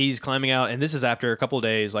 He's climbing out, and this is after a couple of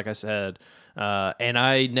days, like I said. And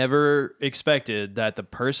I never expected that the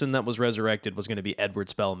person that was resurrected was going to be Edward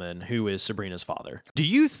Spellman, who is Sabrina's father. Do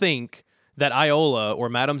you think that Iola or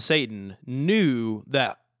Madame Satan knew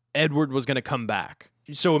that Edward was going to come back?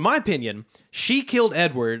 So in my opinion, she killed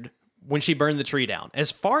Edward when she burned the tree down. As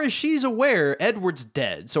far as she's aware, Edward's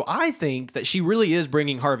dead. So I think that she really is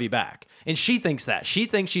bringing Harvey back. And she thinks that. She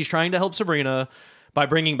thinks she's trying to help Sabrina by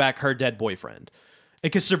bringing back her dead boyfriend.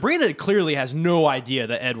 Because Sabrina clearly has no idea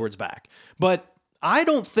that Edward's back. But I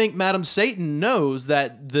don't think Madame Satan knows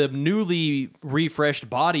that the newly refreshed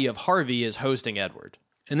body of Harvey is hosting Edward.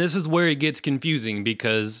 And this is where it gets confusing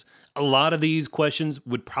because a lot of these questions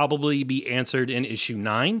would probably be answered in issue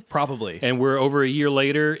 9. Probably. And we're over a year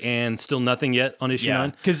later and still nothing yet on issue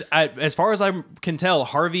 9. Because as far as I can tell,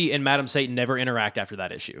 Harvey and Madame Satan never interact after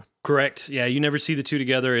that issue. Correct. Yeah, you never see the two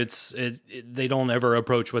together. They don't ever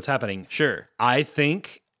approach what's happening. Sure. I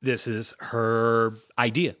think this is her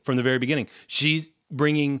idea from the very beginning. She's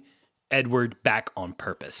bringing Edward back on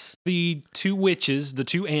purpose. The two witches, the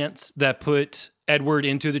two ants that put Edward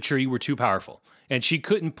into the tree were too powerful. And she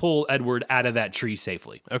couldn't pull Edward out of that tree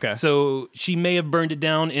safely. Okay. So she may have burned it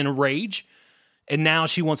down in a rage. And now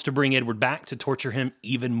she wants to bring Edward back to torture him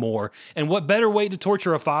even more. And what better way to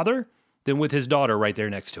torture a father than with his daughter right there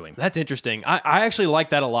next to him? That's interesting. I actually like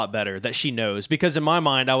that a lot better, that she knows. Because in my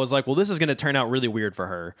mind, I was like, well, this is going to turn out really weird for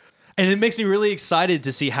her. And it makes me really excited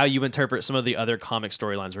to see how you interpret some of the other comic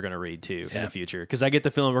storylines we're going to read, too, in the future. Because I get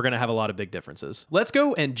the feeling we're going to have a lot of big differences. Let's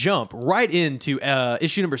go and jump right into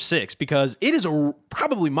issue number 6, because it is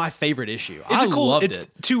probably my favorite issue. I loved it. It's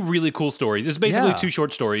two really cool stories. It's basically two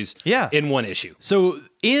short stories in one issue. So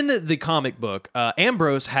in the comic book,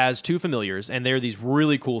 Ambrose has two familiars, and they're these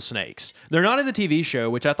really cool snakes. They're not in the TV show,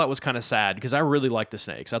 which I thought was kind of sad, because I really like the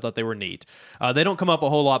snakes. I thought they were neat. They don't come up a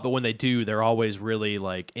whole lot, but when they do, they're always really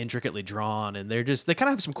like intricately drawn, and they kind of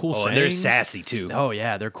have some cool sayings. And they're sassy too. Oh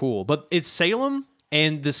yeah, they're cool. But it's Salem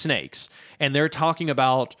and the snakes, and they're talking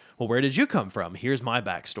about, well, where did you come from? Here's my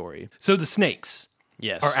backstory. So the snakes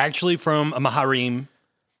Yes. are actually from a Maharim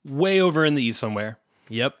way over in the east somewhere.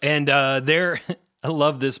 Yep. And they're, I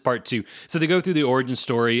love this part too. So they go through the origin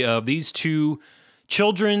story of these two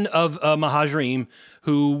children of Mahajarim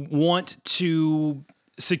who want to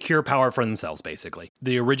secure power for themselves, basically.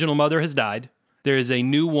 The original mother has died. There is a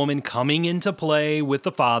new woman coming into play with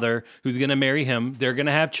the father who's going to marry him. They're going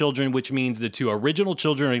to have children, which means the two original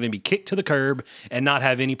children are going to be kicked to the curb and not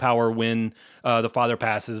have any power when the father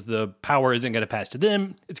passes. The power isn't going to pass to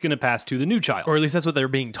them. It's going to pass to the new child. Or at least that's what they're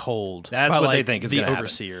being told. That's by, what like, they think is going to happen. The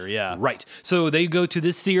overseer, yeah. Right. So they go to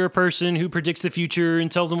this seer person who predicts the future and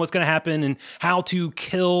tells them what's going to happen and how to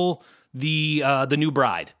kill the new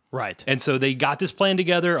bride. Right. And so they got this plan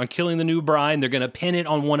together on killing the new bride, and they're going to pin it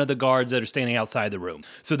on one of the guards that are standing outside the room.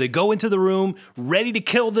 So they go into the room ready to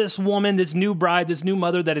kill this woman, this new bride, this new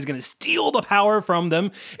mother that is going to steal the power from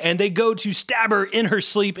them. And they go to stab her in her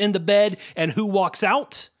sleep in the bed. And who walks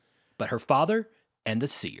out? But her father and the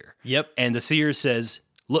seer. Yep. And the seer says,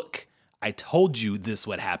 look, I told you this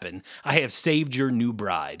would happen. I have saved your new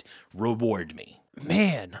bride. Reward me.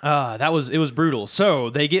 Man, it was brutal. So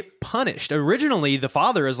they get punished. Originally, the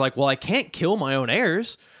father is like, well, I can't kill my own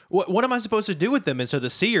heirs. What am I supposed to do with them? And so the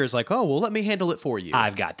seer is like, oh, well, let me handle it for you.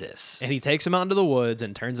 I've got this. And he takes them out into the woods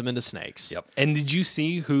and turns them into snakes. Yep. And did you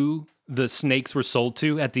see who the snakes were sold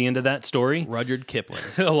to at the end of that story? Rudyard Kipling.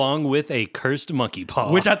 Along with a cursed monkey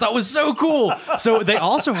paw. Which I thought was so cool. So they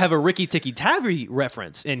also have a Ricky Tikki Tavi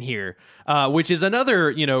reference in here, which is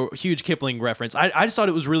another, huge Kipling reference. I just thought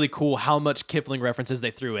it was really cool how much Kipling references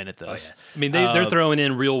they threw in at this. Oh, yeah. I mean, they're throwing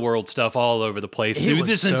in real world stuff all over the place through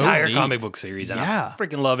this entire comic book series. And I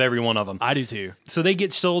freaking love every one of them. I do too. So they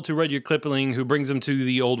get sold to Rudyard Kipling, who brings them to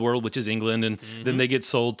the old world, which is England. And then they get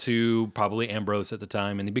sold to probably Ambrose at the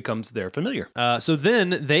time, and he becomes their familiar. So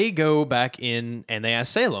then they go back in and they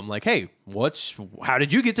ask Salem, like, hey, how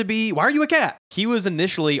did you get to be, why are you a cat? He was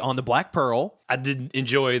initially on the Black Pearl. I did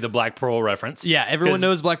enjoy the Black Pearl reference. Yeah, everyone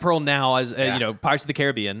knows Black Pearl now as Pirates of the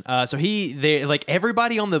Caribbean. So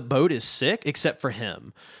everybody on the boat is sick except for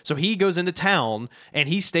him. So he goes into town and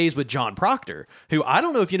he stays with John Proctor, who I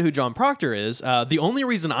don't know if you know who John Proctor is. The only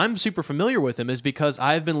reason I'm super familiar with him is because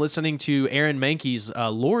I've been listening to Aaron Mahnke's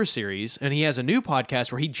lore series, and he has a new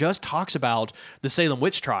podcast where he just talks about the Salem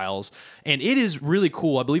witch trials, and it is really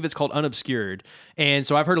cool. I believe it's called Unobscured. And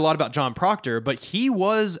so I've heard a lot about John Proctor, but he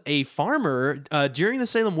was a farmer during the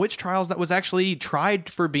Salem witch trials that was actually tried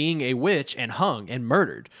for being a witch and hung and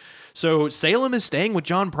murdered. So Salem is staying with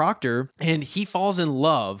John Proctor, and he falls in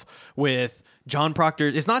love with John Proctor.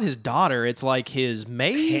 It's not his daughter, it's like his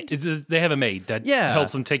maid. They have a maid that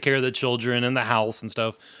helps them take care of the children and the house and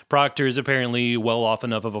stuff. Proctor is apparently well off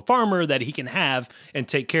enough of a farmer that he can have and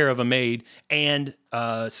take care of a maid and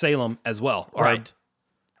Salem as well. Right.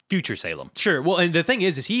 Future Salem. Sure. Well, and the thing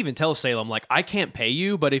is he even tells Salem, like, I can't pay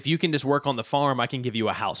you, but if you can just work on the farm, I can give you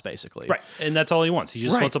a house, basically. Right. And that's all he wants. He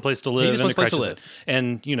just wants a place to live. He just wants a place to live.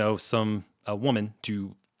 And, some woman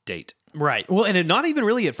to date. Right. Well, and not even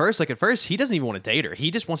really at first. Like, at first, he doesn't even want to date her.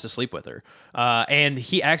 He just wants to sleep with her. And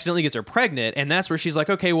he accidentally gets her pregnant, and that's where she's like,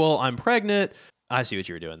 okay, well, I'm pregnant. I see what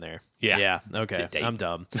you were doing there. Yeah. Yeah. Okay. I'm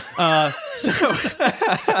dumb. I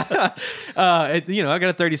got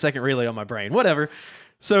a 30-second relay on my brain. Whatever.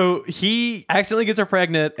 So he accidentally gets her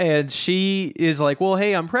pregnant, and she is like, well,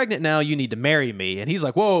 hey, I'm pregnant now. You need to marry me. And he's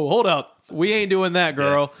like, whoa, hold up. We ain't doing that,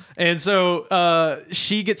 girl. Yeah. And so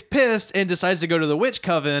she gets pissed and decides to go to the witch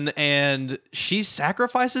coven, and she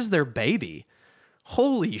sacrifices their baby.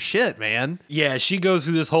 Holy shit, man. Yeah, she goes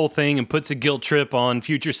through this whole thing and puts a guilt trip on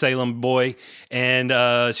future Salem boy.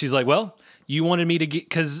 And she's like, well, you wanted me to get,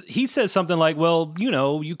 because he says something like, well,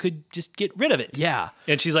 you could just get rid of it. Yeah.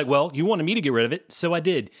 And she's like, well, you wanted me to get rid of it, so I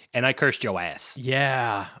did. And I cursed your ass.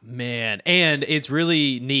 Yeah, man. And it's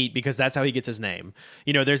really neat because that's how he gets his name.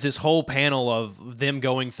 There's this whole panel of them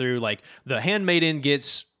going through, like, the handmaiden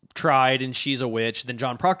gets tried and she's a witch. Then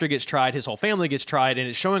John Proctor gets tried. His whole family gets tried, and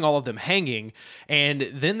it's showing all of them hanging. And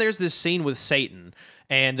then there's this scene with Satan.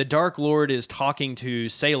 And the Dark Lord is talking to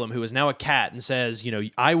Salem, who is now a cat, and says,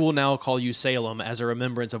 I will now call you Salem as a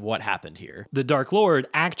remembrance of what happened here. The Dark Lord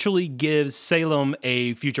actually gives Salem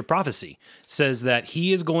a future prophecy, says that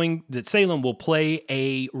that Salem will play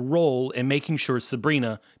a role in making sure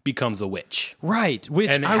Sabrina becomes a witch. Right.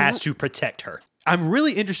 And has to protect her. I'm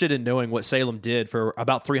really interested in knowing what Salem did for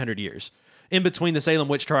about 300 years. In between the Salem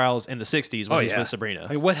witch trials in the 60s when he's with Sabrina.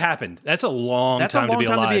 I mean, what happened? That's a long time to be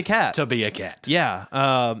alive. To be a cat.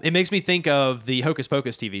 Yeah. It makes me think of the Hocus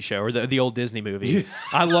Pocus TV show or the old Disney movie.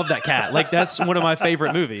 I love that cat. Like, that's one of my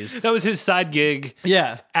favorite movies. That was his side gig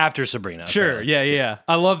after Sabrina. Sure. Apparently. Yeah.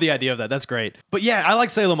 I love the idea of that. That's great. But yeah, I like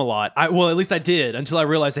Salem a lot. At least I did until I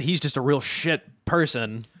realized that he's just a real shit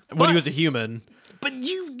person when he was a human. But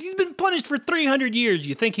he's been punished for 300 years.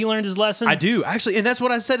 You think he learned his lesson? I do, actually, and that's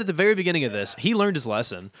what I said at the very beginning of this. He learned his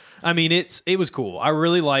lesson. I mean, it was cool. I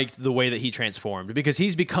really liked the way that he transformed because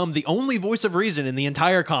he's become the only voice of reason in the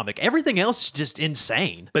entire comic. Everything else is just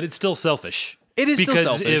insane. But it's still selfish. It is because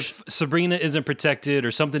still selfish. if Sabrina isn't protected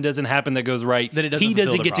or something doesn't happen that goes right, then he doesn't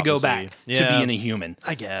fulfill get the to go prophecy. back to Yeah. being a human.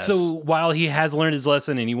 I guess. So while he has learned his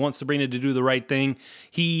lesson and he wants Sabrina to do the right thing,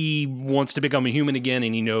 he wants to become a human again,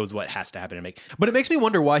 and he knows what has to happen to make. But it makes me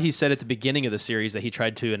wonder why he said at the beginning of the series that he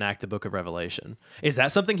tried to enact the Book of Revelation. Is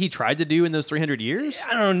that something he tried to do in those 300 years?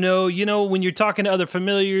 I don't know. You know, when you're talking to other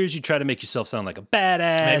familiars, you try to make yourself sound like a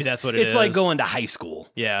badass. Maybe that's what it It's like is. going to high school.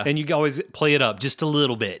 Yeah. And you always play it up just a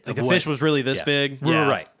little bit. Like the fish was really this big? Yeah.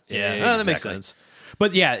 Right. Yeah, Yeah, that makes exactly. sense.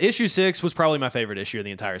 But yeah, issue 6 was probably my favorite issue of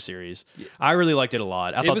the entire series. I really liked it a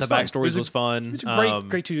lot. I thought was the fun. backstories was fun. It was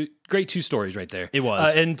a great two stories right there. It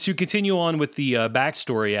was. And to continue on with the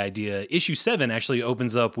backstory idea, issue 7 actually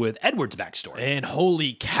opens up with Edward's backstory. And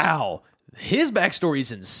holy cow, his backstory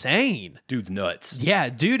is insane. Dude's nuts. Yeah,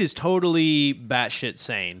 dude is totally batshit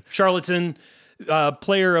sane. Charlatan,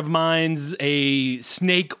 player of mines, a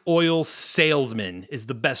snake oil salesman is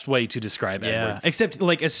the best way to describe Edward. Except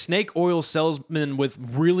like a snake oil salesman with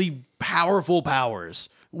really powerful powers.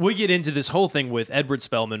 We get into this whole thing with Edward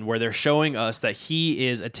Spellman where they're showing us that he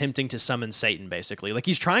is attempting to summon Satan, basically. Like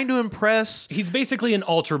he's trying to impress. He's basically an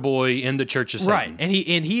altar boy in the Church of Satan. Right. And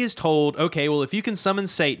he is told, okay, well, if you can summon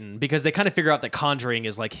Satan, because they kind of figure out that conjuring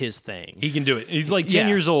is like his thing. He can do it. He's like 10 Yeah.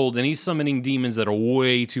 years old, and he's summoning demons that are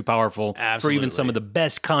way too powerful for even some Absolutely. of the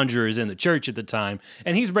best conjurers in the church at the time.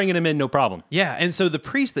 And he's bringing them in no problem. Yeah, and so the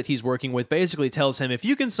priest that he's working with basically tells him, if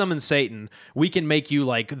you can summon Satan, we can make you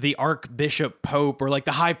like the archbishop pope or like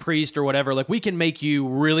the high priest or whatever. Like we can make you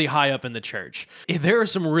really high up in the church. There are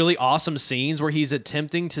some really awesome scenes where he's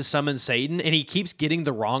attempting to summon Satan and he keeps getting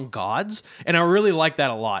the wrong gods. And I really like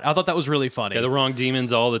that a lot. I thought that was really funny. Yeah, the wrong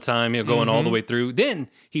demons all the time, going all the way through. Then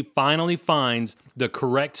he finally finds the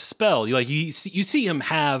correct spell. You see him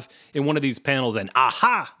have in one of these panels an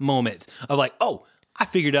aha moment of like, oh, I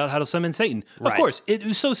figured out how to summon Satan. Of Right. course, it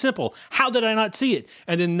was so simple. How did I not see it?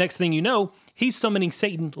 And then next thing you know, he's summoning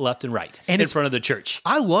Satan left and right And in it's- front of the church.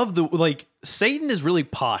 I love Satan is really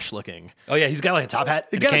posh looking. Oh yeah, he's got like a top hat.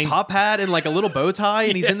 He and got a cane. top hat and like a little bow tie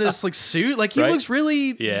and he's in this like suit. Like he Right? looks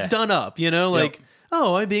really Yeah. done up, like,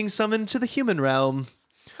 oh, I'm being summoned to the human realm.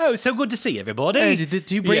 Oh, so good to see everybody. Hey, did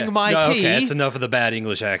you bring my No, tea? Okay, that's enough of the bad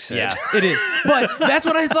English accent. Yeah, it is. But that's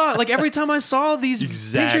what I thought. Like every time I saw these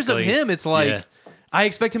pictures of Exactly. him, it's like Yeah. I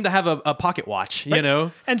expect him to have a pocket watch,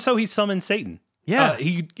 And so he summons Satan. Yeah.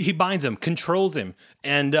 He binds him, controls him,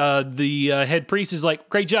 and the head priest is like,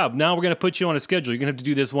 "Great job! Now we're going to put you on a schedule. You're going to have to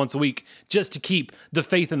do this once a week just to keep the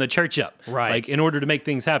faith in the church up, Right. Like in order to make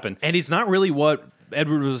things happen." And it's not really what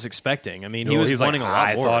Edward was expecting. I mean, he was wanting like, a lot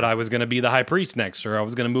I more. thought I was going to be the high priest next, or I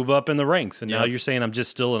was going to move up in the ranks, and now Yep. you're saying I'm just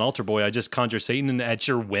still an altar boy. I just conjure Satan at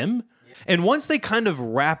your whim. And once they kind of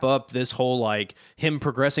wrap up this whole like him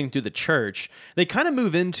progressing through the church, they kind of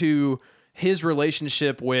move into his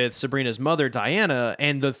relationship with Sabrina's mother, Diana,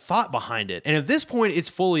 and the thought behind it. And at this point, it's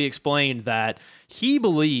fully explained that he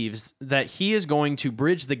believes that he is going to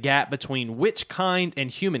bridge the gap between witch kind and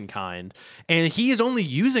humankind. And he is only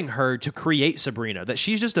using her to create Sabrina, that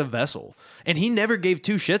she's just a vessel. And he never gave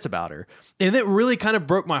two shits about her. And it really kind of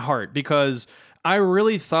broke my heart because I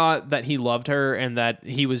really thought that he loved her and that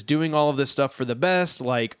he was doing all of this stuff for the best.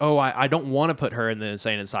 Like, oh, I don't want to put her in the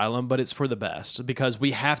insane asylum, but it's for the best because we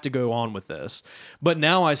have to go on with this. But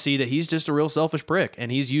now I see that he's just a real selfish prick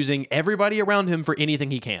and he's using everybody around him for anything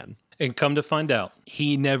he can. And come to find out,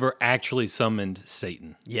 he never actually summoned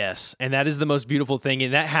Satan. Yes, and that is the most beautiful thing.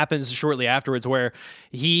 And that happens shortly afterwards where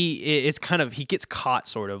he gets caught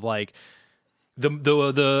sort of like,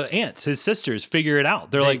 The aunts, his sisters, figure it out.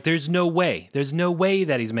 They're like, there's no way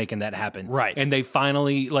that he's making that happen. Right. And they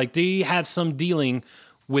finally, they have some dealing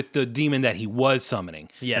with the demon that he was summoning.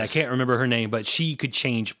 Yes. And I can't remember her name, but she could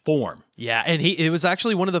change form. yeah, and it was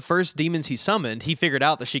actually one of the first demons he summoned. He figured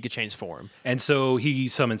out that she could change form. And so he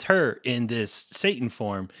summons her in this Satan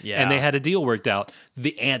form. Yeah. And they had a deal worked out.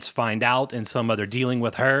 The aunts find out and some other dealing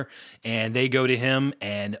with her, and they go to him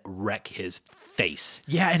and wreck his face.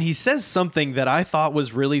 Yeah, and he says something that I thought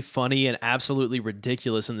was really funny and absolutely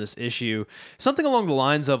ridiculous in this issue. Something along the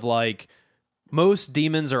lines of like, most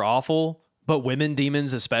demons are awful, but women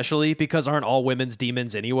demons especially, because aren't all women's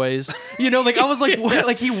demons anyways? I was like, what?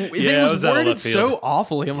 Like Yeah, it it was was out of worded left field. so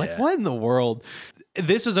awfully. I'm like, Yeah. what in the world?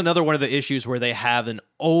 This is another one of the issues where they have an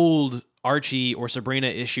old Archie or Sabrina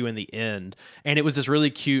issue in the end, and it was this really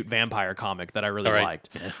cute vampire comic that I really liked.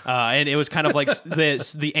 And it was kind of like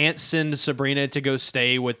the ants send Sabrina to go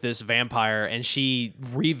stay with this vampire, and she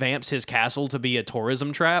revamps his castle to be a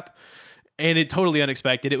tourism trap. And it totally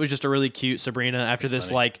unexpected. It was just a really cute Sabrina after this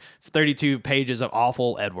funny. Like 32 pages of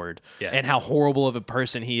awful Edward and how horrible of a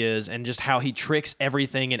person he is and just how he tricks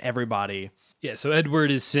everything and everybody. Yeah, so Edward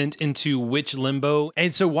is sent into witch limbo.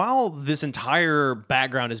 And so while this entire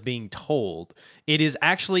background is being told, it is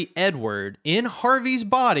actually Edward in Harvey's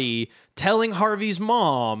body telling Harvey's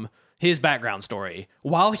mom his background story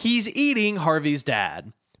while he's eating Harvey's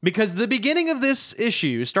dad. Because the beginning of this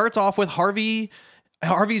issue starts off with Harvey's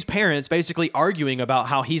parents basically arguing about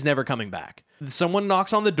how he's never coming back. Someone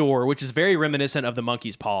knocks on the door, which is very reminiscent of the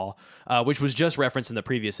monkey's paw, which was just referenced in the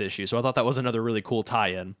previous issue. So I thought that was another really cool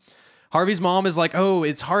tie-in. Harvey's mom is like, oh,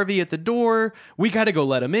 it's Harvey at the door. We got to go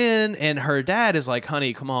let him in. And her dad is like,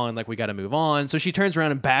 honey, come on. Like, we got to move on. So she turns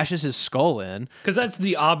around and bashes his skull in. Because that's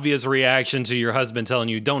the obvious reaction to your husband telling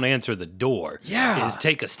you, don't answer the door. Yeah. Is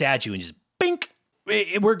take a statue and just bink.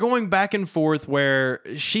 We're going back and forth where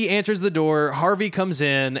she answers the door. Harvey comes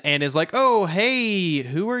in and is like, oh, hey,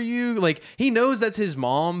 who are you? Like, he knows that's his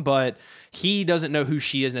mom, but he doesn't know who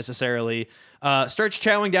she is necessarily. Starts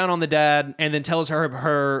chowing down on the dad and then tells her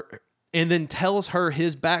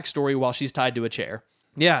his backstory while she's tied to a chair.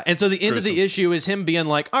 Yeah, and so the end of the issue is him being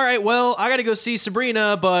like, all right, well, I got to go see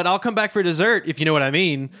Sabrina, but I'll come back for dessert, if you know what I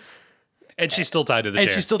mean. And she's still tied to the chair.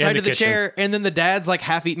 And she's still tied to the chair, and then the dad's like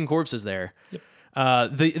half-eaten corpses there. Yep.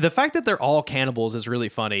 The fact that they're all cannibals is really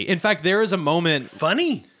funny. In fact, there is a moment...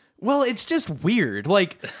 Funny? Well, it's just weird.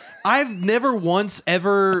 Like, I've never once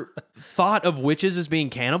ever thought of witches as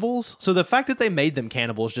being cannibals. So the fact that they made them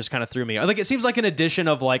cannibals just kind of threw me. Like, it seems like an addition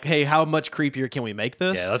of like, hey, how much creepier can we make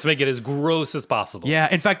this? Yeah, let's make it as gross as possible. Yeah,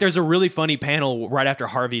 in fact, there's a really funny panel right after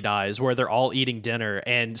Harvey dies where they're all eating dinner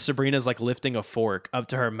and Sabrina's like lifting a fork up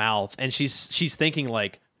to her mouth and she's thinking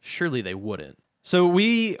like, surely they wouldn't. So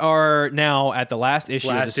we are now at the last issue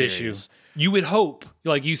of the series. You would hope,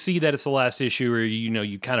 like, you see that it's the last issue, or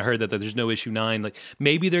you kind of heard that there's no issue 9. Like,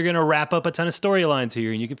 maybe they're gonna wrap up a ton of storylines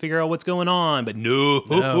here, and you can figure out what's going on. But no,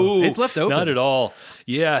 it's left open. Not at all.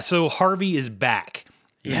 Yeah. So Harvey is back.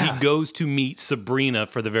 Yeah. He goes to meet Sabrina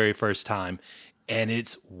for the very first time, and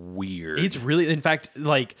it's weird. It's really, in fact,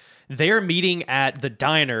 like they're meeting at the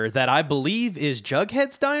diner that I believe is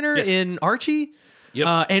Jughead's diner in Archie.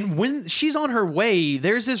 Yep. And when she's on her way,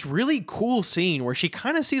 there's this really cool scene where she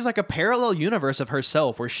kind of sees like a parallel universe of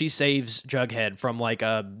herself where she saves Jughead from like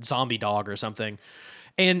a zombie dog or something.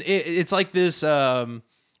 And it's like this, I'm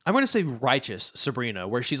going to say righteous Sabrina,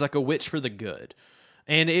 where she's like a witch for the good.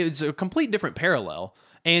 And it's a complete different parallel.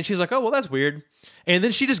 And she's like, oh, well, that's weird. And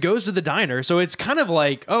then she just goes to the diner. So it's kind of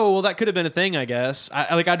like, oh, well, that could have been a thing, I guess.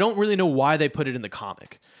 I don't really know why they put it in the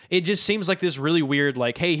comic. It just seems like this really weird,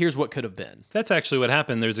 like, hey, here's what could have been. That's actually what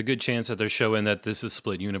happened. There's a good chance that they're showing that this is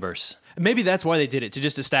split universe. Maybe that's why they did it, to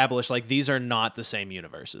just establish, like, these are not the same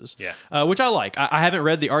universes. Yeah. Which I like. I haven't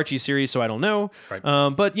read the Archie series, so I don't know. Right.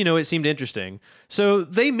 But, it seemed interesting. So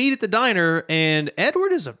they meet at the diner, and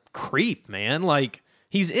Edward is a creep, man. Like,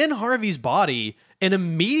 he's in Harvey's body, and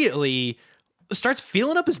immediately starts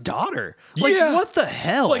feeling up his daughter. Like, what the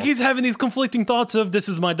hell? Like, he's having these conflicting thoughts of, this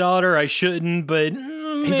is my daughter, I shouldn't, but...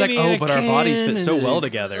 He's like, oh, but our bodies fit so well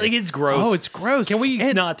together. Like, it's gross. Oh, it's gross. Can we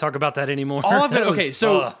not talk about that anymore?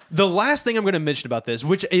 The last thing I'm going to mention about this,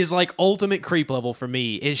 which is like ultimate creep level for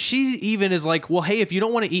me, is she even is like, well, hey, if you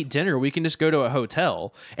don't want to eat dinner, we can just go to a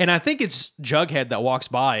hotel. And I think it's Jughead that walks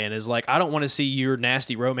by and is like, I don't want to see your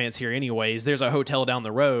nasty romance here anyways. There's a hotel down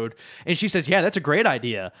the road. And she says, yeah, that's a great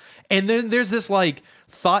idea. And then there's this like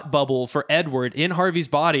thought bubble for Edward in Harvey's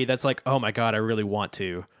body that's like, oh my God, I really want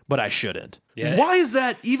to, but I shouldn't. Yeah. Why is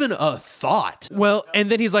that even a thought? Well,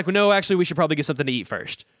 and then he's like, well, no, actually, we should probably get something to eat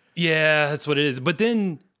first. Yeah, that's what it is. But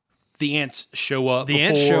then the ants show up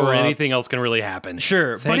before anything else can really happen.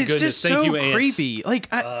 Sure, but it's just so creepy. Like,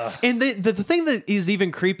 and the thing that is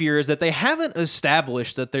even creepier is that they haven't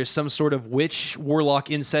established that there's some sort of witch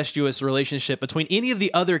warlock incestuous relationship between any of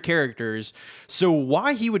the other characters. So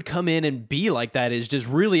why he would come in and be like that is just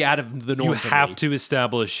really out of the norm. You have to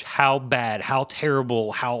establish how bad, how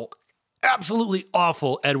terrible, how absolutely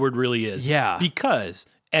awful Edward really is. Yeah, because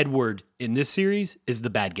Edward in this series is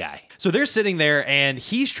the bad guy. So they're sitting there and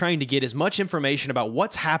he's trying to get as much information about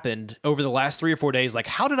what's happened over the last 3 or 4 days. Like,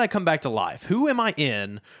 how did I come back to life? Who am I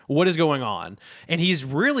in? What is going on? And he's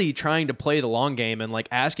really trying to play the long game and like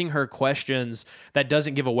asking her questions that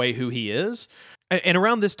doesn't give away who he is. And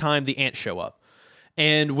around this time, the ants show up.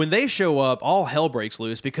 And when they show up, all hell breaks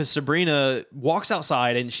loose because Sabrina walks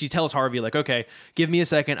outside and she tells Harvey, like, okay, give me a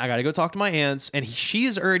second. I got to go talk to my aunts. And she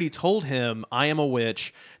has already told him, I am a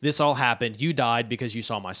witch. This all happened. You died because you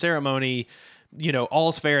saw my ceremony. You know,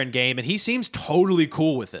 all's fair and game. And he seems totally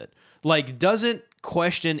cool with it. Like, doesn't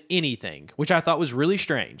question anything, which I thought was really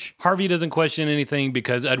strange. Harvey doesn't question anything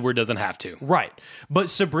because Edward doesn't have to. Right. But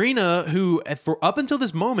Sabrina, who for up until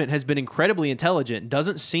this moment has been incredibly intelligent,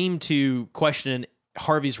 doesn't seem to question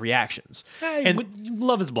Harvey's reactions. And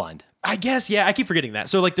love is blind. I guess, yeah, I keep forgetting that.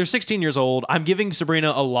 So, like, they're 16 years old. I'm giving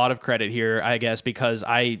Sabrina a lot of credit here, I guess, because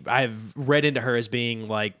I've read into her as being,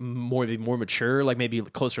 like, more mature, like, maybe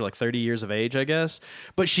closer to, like, 30 years of age, I guess.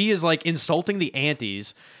 But she is, like, insulting the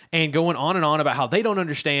aunties and going on and on about how they don't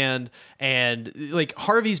understand, and, like,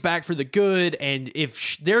 Harvey's back for the good, and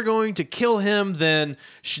if they're going to kill him, then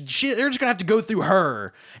they're just gonna have to go through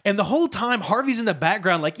her. And the whole time, Harvey's in the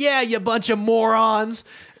background like, yeah, you bunch of morons,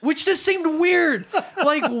 which just seemed weird.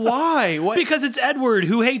 Like, why? Because it's Edward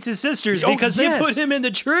who hates his sisters because they put him in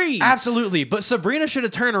the tree. Absolutely. But Sabrina should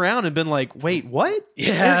have turned around and been like, wait, what?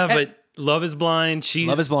 Yeah, but love is blind. She's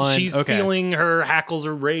Okay. feeling her hackles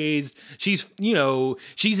are raised. She's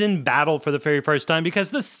in battle for the very first time because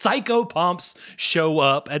the psychopomps show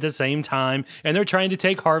up at the same time and they're trying to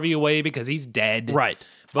take Harvey away because he's dead. Right.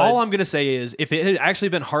 But all I'm going to say is if it had actually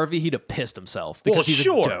been Harvey, he'd have pissed himself because he's a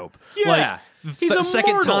dope. Yeah. He's a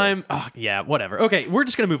second time. Oh, yeah, whatever. Okay, we're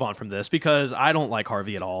just going to move on from this because I don't like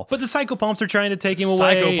Harvey at all. But the psychopomps are trying to take him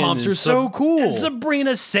away. Psychopomps are so cool. And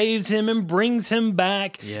Sabrina saves him and brings him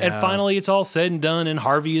back. Yeah. And finally, it's all said and done, and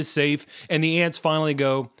Harvey is safe. And the aunts finally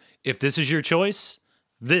go, if this is your choice,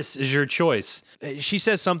 this is your choice. She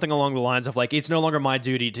says something along the lines of, like, it's no longer my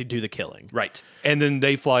duty to do the killing. Right. And then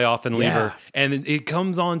they fly off and leave her. And it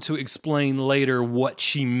comes on to explain later what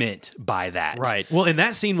she meant by that. Right. Well, and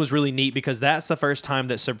that scene was really neat because that's the first time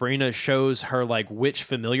that Sabrina shows her, like, witch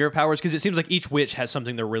familiar powers, because it seems like each witch has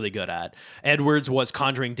something they're really good at. Edward's was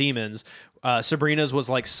conjuring demons. Sabrina's was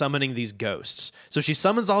like summoning these ghosts. So she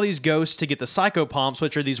summons all these ghosts to get the psychopomps,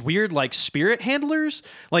 which are these weird like spirit handlers.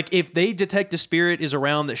 Like if they detect a spirit is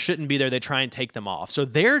around that shouldn't be there, they try and take them off. So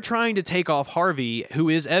they're trying to take off Harvey, who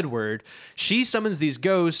is Edward. She summons these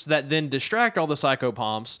ghosts that then distract all the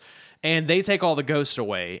psychopomps, and they take all the ghosts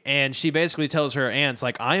away. And she basically tells her aunts,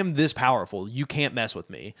 like, I am this powerful. You can't mess with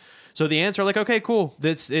me. So the aunts are like, okay, cool.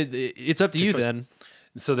 It's up to you then.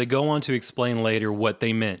 So they go on to explain later what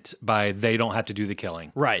they meant by they don't have to do the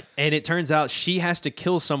killing. Right. And it turns out she has to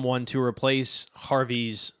kill someone to replace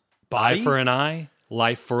Harvey's body. Eye for an eye,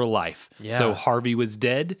 life for a life. Yeah. So Harvey was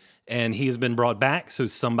dead and he has been brought back, so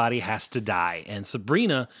somebody has to die. And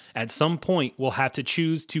Sabrina, at some point, will have to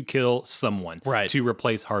choose to kill someone to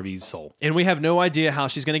replace Harvey's soul. And we have no idea how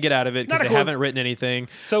she's going to get out of it because they haven't written anything.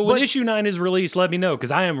 So when issue 9 is released, let me know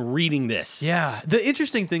because I am reading this. Yeah. The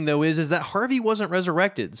interesting thing, though, is that Harvey wasn't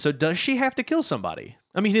resurrected. So does she have to kill somebody?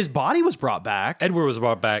 I mean, his body was brought back. Edward was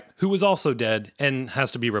brought back, who was also dead and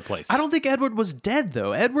has to be replaced. I don't think Edward was dead,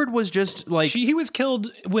 though. Edward was just like... He was killed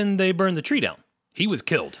when they burned the tree down. He was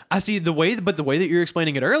killed. I see the way that you're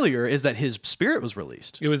explaining it earlier is that his spirit was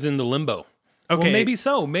released. It was in the limbo. Okay. Well, maybe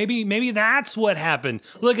so. Maybe that's what happened.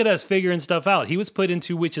 Look at us figuring stuff out. He was put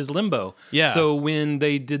into witch's limbo. Yeah. So when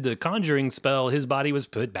they did the conjuring spell, his body was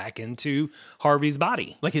put back into Harvey's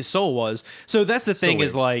body. Like his soul was. So that's the thing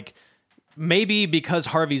is like... Maybe because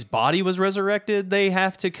Harvey's body was resurrected, they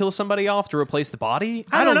have to kill somebody off to replace the body?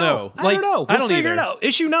 I don't know. I don't know. I don't figure it out.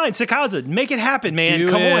 Issue 9, Sakaza. Make it happen, man.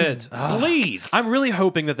 Come on. Please. I'm really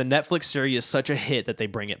hoping that the Netflix series is such a hit that they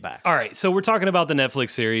bring it back. All right. So we're talking about the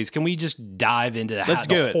Netflix series. Can we just dive into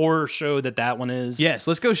the horror show that one is? Yes.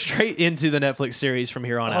 Let's go straight into the Netflix series from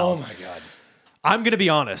here on out. Oh, my God. I'm going to be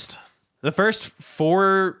honest. The first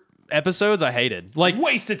 4 episodes I hated. Like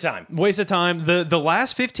waste of time. The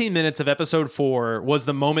last 15 minutes of episode 4 was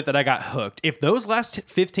the moment that I got hooked. If those last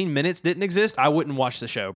 15 minutes didn't exist, I wouldn't watch the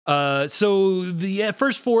show. So the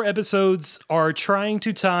first 4 episodes are trying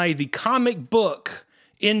to tie the comic book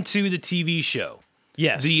into the TV show.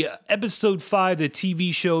 Yes. The episode 5, the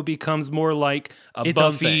TV show becomes more like a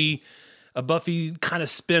Buffy kind of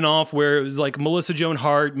spin-off where it was like Melissa Joan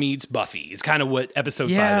Hart meets Buffy. It's kind of what episode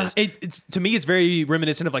 5 is. To me, it's very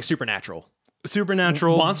reminiscent of like Supernatural.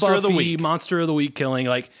 Monster of the Week killing.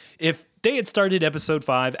 Like if they had started episode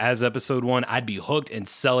 5 as episode 1, I'd be hooked and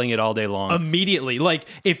selling it all day long. Immediately. Like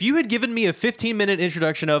if you had given me a 15-minute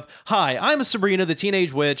introduction of, hi, I'm Sabrina the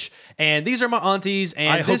Teenage Witch, and these are my aunties,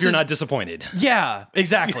 and I hope you're not disappointed. Yeah,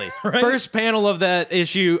 exactly. Right? First panel of that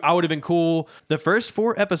issue, I would have been cool. The first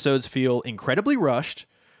 4 episodes feel incredibly rushed.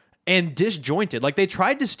 and disjointed. Like, they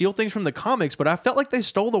tried to steal things from the comics, but I felt like they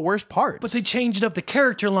stole the worst parts. But they changed up the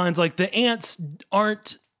character lines. Like, the ants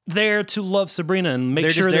aren't there to love Sabrina and make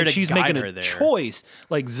They're sure just there that to she's guide making her a there. choice.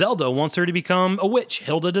 Like, Zelda wants her to become a witch.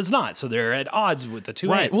 Hilda does not. So they're at odds with the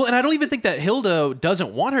two ants. Well, and I don't even think that Hilda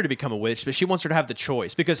doesn't want her to become a witch, but she wants her to have the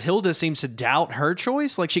choice because Hilda seems to doubt her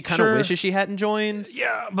choice. Like, she kind of Sure. wishes she hadn't joined.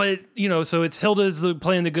 Yeah, but, so it's Hilda's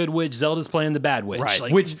playing the good witch, Zelda's playing the bad witch. Right.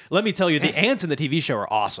 Like, Which, let me tell you, the ants in the TV show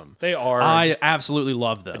are awesome. they are. I absolutely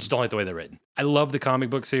love them. just don't like the way they're written. I love the comic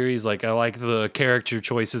book series. Like, I like the character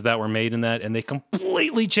choices that were made in that, and they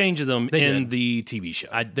completely changed them in the TV show.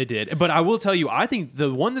 They did. But I will tell you, I think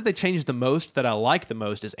the one that they changed the most, that I like the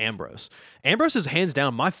most, is Ambrose. Ambrose is hands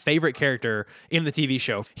down my favorite character in the TV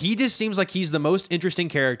show. He just seems like he's the most interesting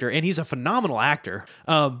character, and he's a phenomenal actor.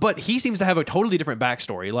 But he seems to have a totally different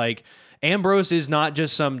backstory. Like, Ambrose is not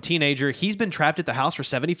just some teenager. He's been trapped at the house for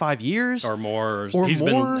 75 years. or more. Or He's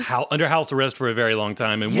more? been under house arrest for a very long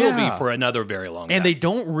time and will be for another very long time. And they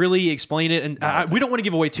don't really explain it. And we don't want to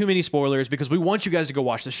give away too many spoilers because we want you guys to go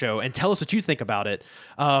watch the show and tell us what you think about it.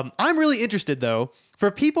 I'm really interested, though,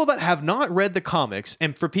 for people that have not read the comics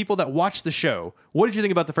and for people that watch the show. What did you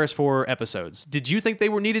think about the first 4 episodes? Did you think they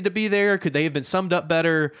were needed to be there? Could they have been summed up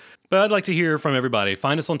better? But I'd like to hear from everybody.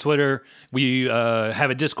 Find us on Twitter. We have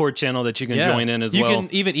a Discord channel that you can join in as well. You can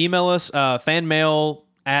even email us,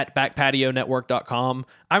 fanmail@backpationetwork.com.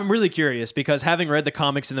 I'm really curious because having read the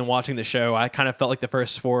comics and then watching the show, I kind of felt like the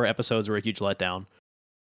first 4 episodes were a huge letdown.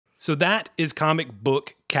 So that is Comic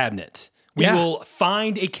Book Cabinet. We will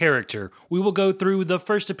find a character. We will go through the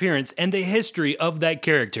first appearance and the history of that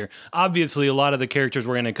character. Obviously, a lot of the characters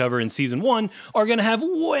we're going to cover in season 1 are going to have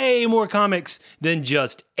way more comics than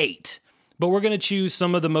just 8. But we're going to choose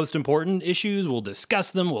some of the most important issues. We'll discuss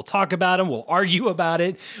them. We'll talk about them. We'll argue about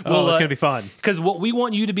it. It's going to be fun. Because what we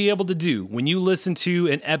want you to be able to do when you listen to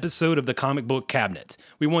an episode of the Comic Book Cabinet,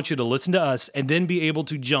 we want you to listen to us and then be able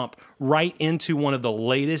to jump right into one of the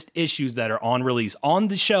latest issues that are on release on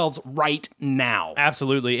the shelves right now.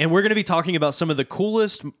 Absolutely. And we're going to be talking about some of the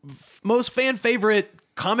coolest, most fan favorite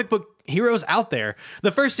comic book heroes out there.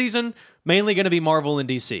 The first season, mainly going to be Marvel and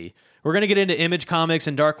DC. We're going to get into Image Comics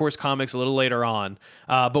and Dark Horse Comics a little later on.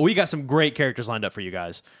 But we got some great characters lined up for you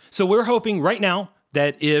guys. So we're hoping right now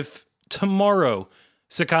that if tomorrow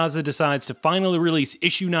Sakaza decides to finally release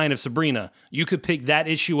issue 9 of Sabrina, you could pick that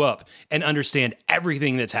issue up and understand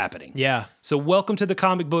everything that's happening. Yeah. So welcome to the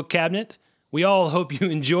Comic Book Cabinet. We all hope you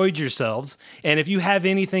enjoyed yourselves. And if you have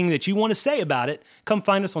anything that you want to say about it, come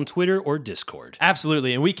find us on Twitter or Discord.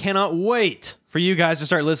 Absolutely. And we cannot wait for you guys to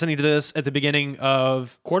start listening to this at the beginning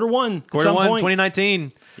of Quarter one,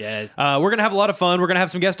 2019. Yeah. We're going to have a lot of fun. We're going to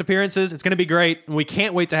have some guest appearances. It's going to be great. And we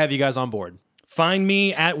can't wait to have you guys on board. Find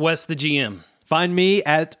me at West the GM. Find me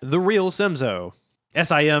at The Real Simzo.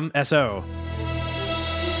 SIMSO.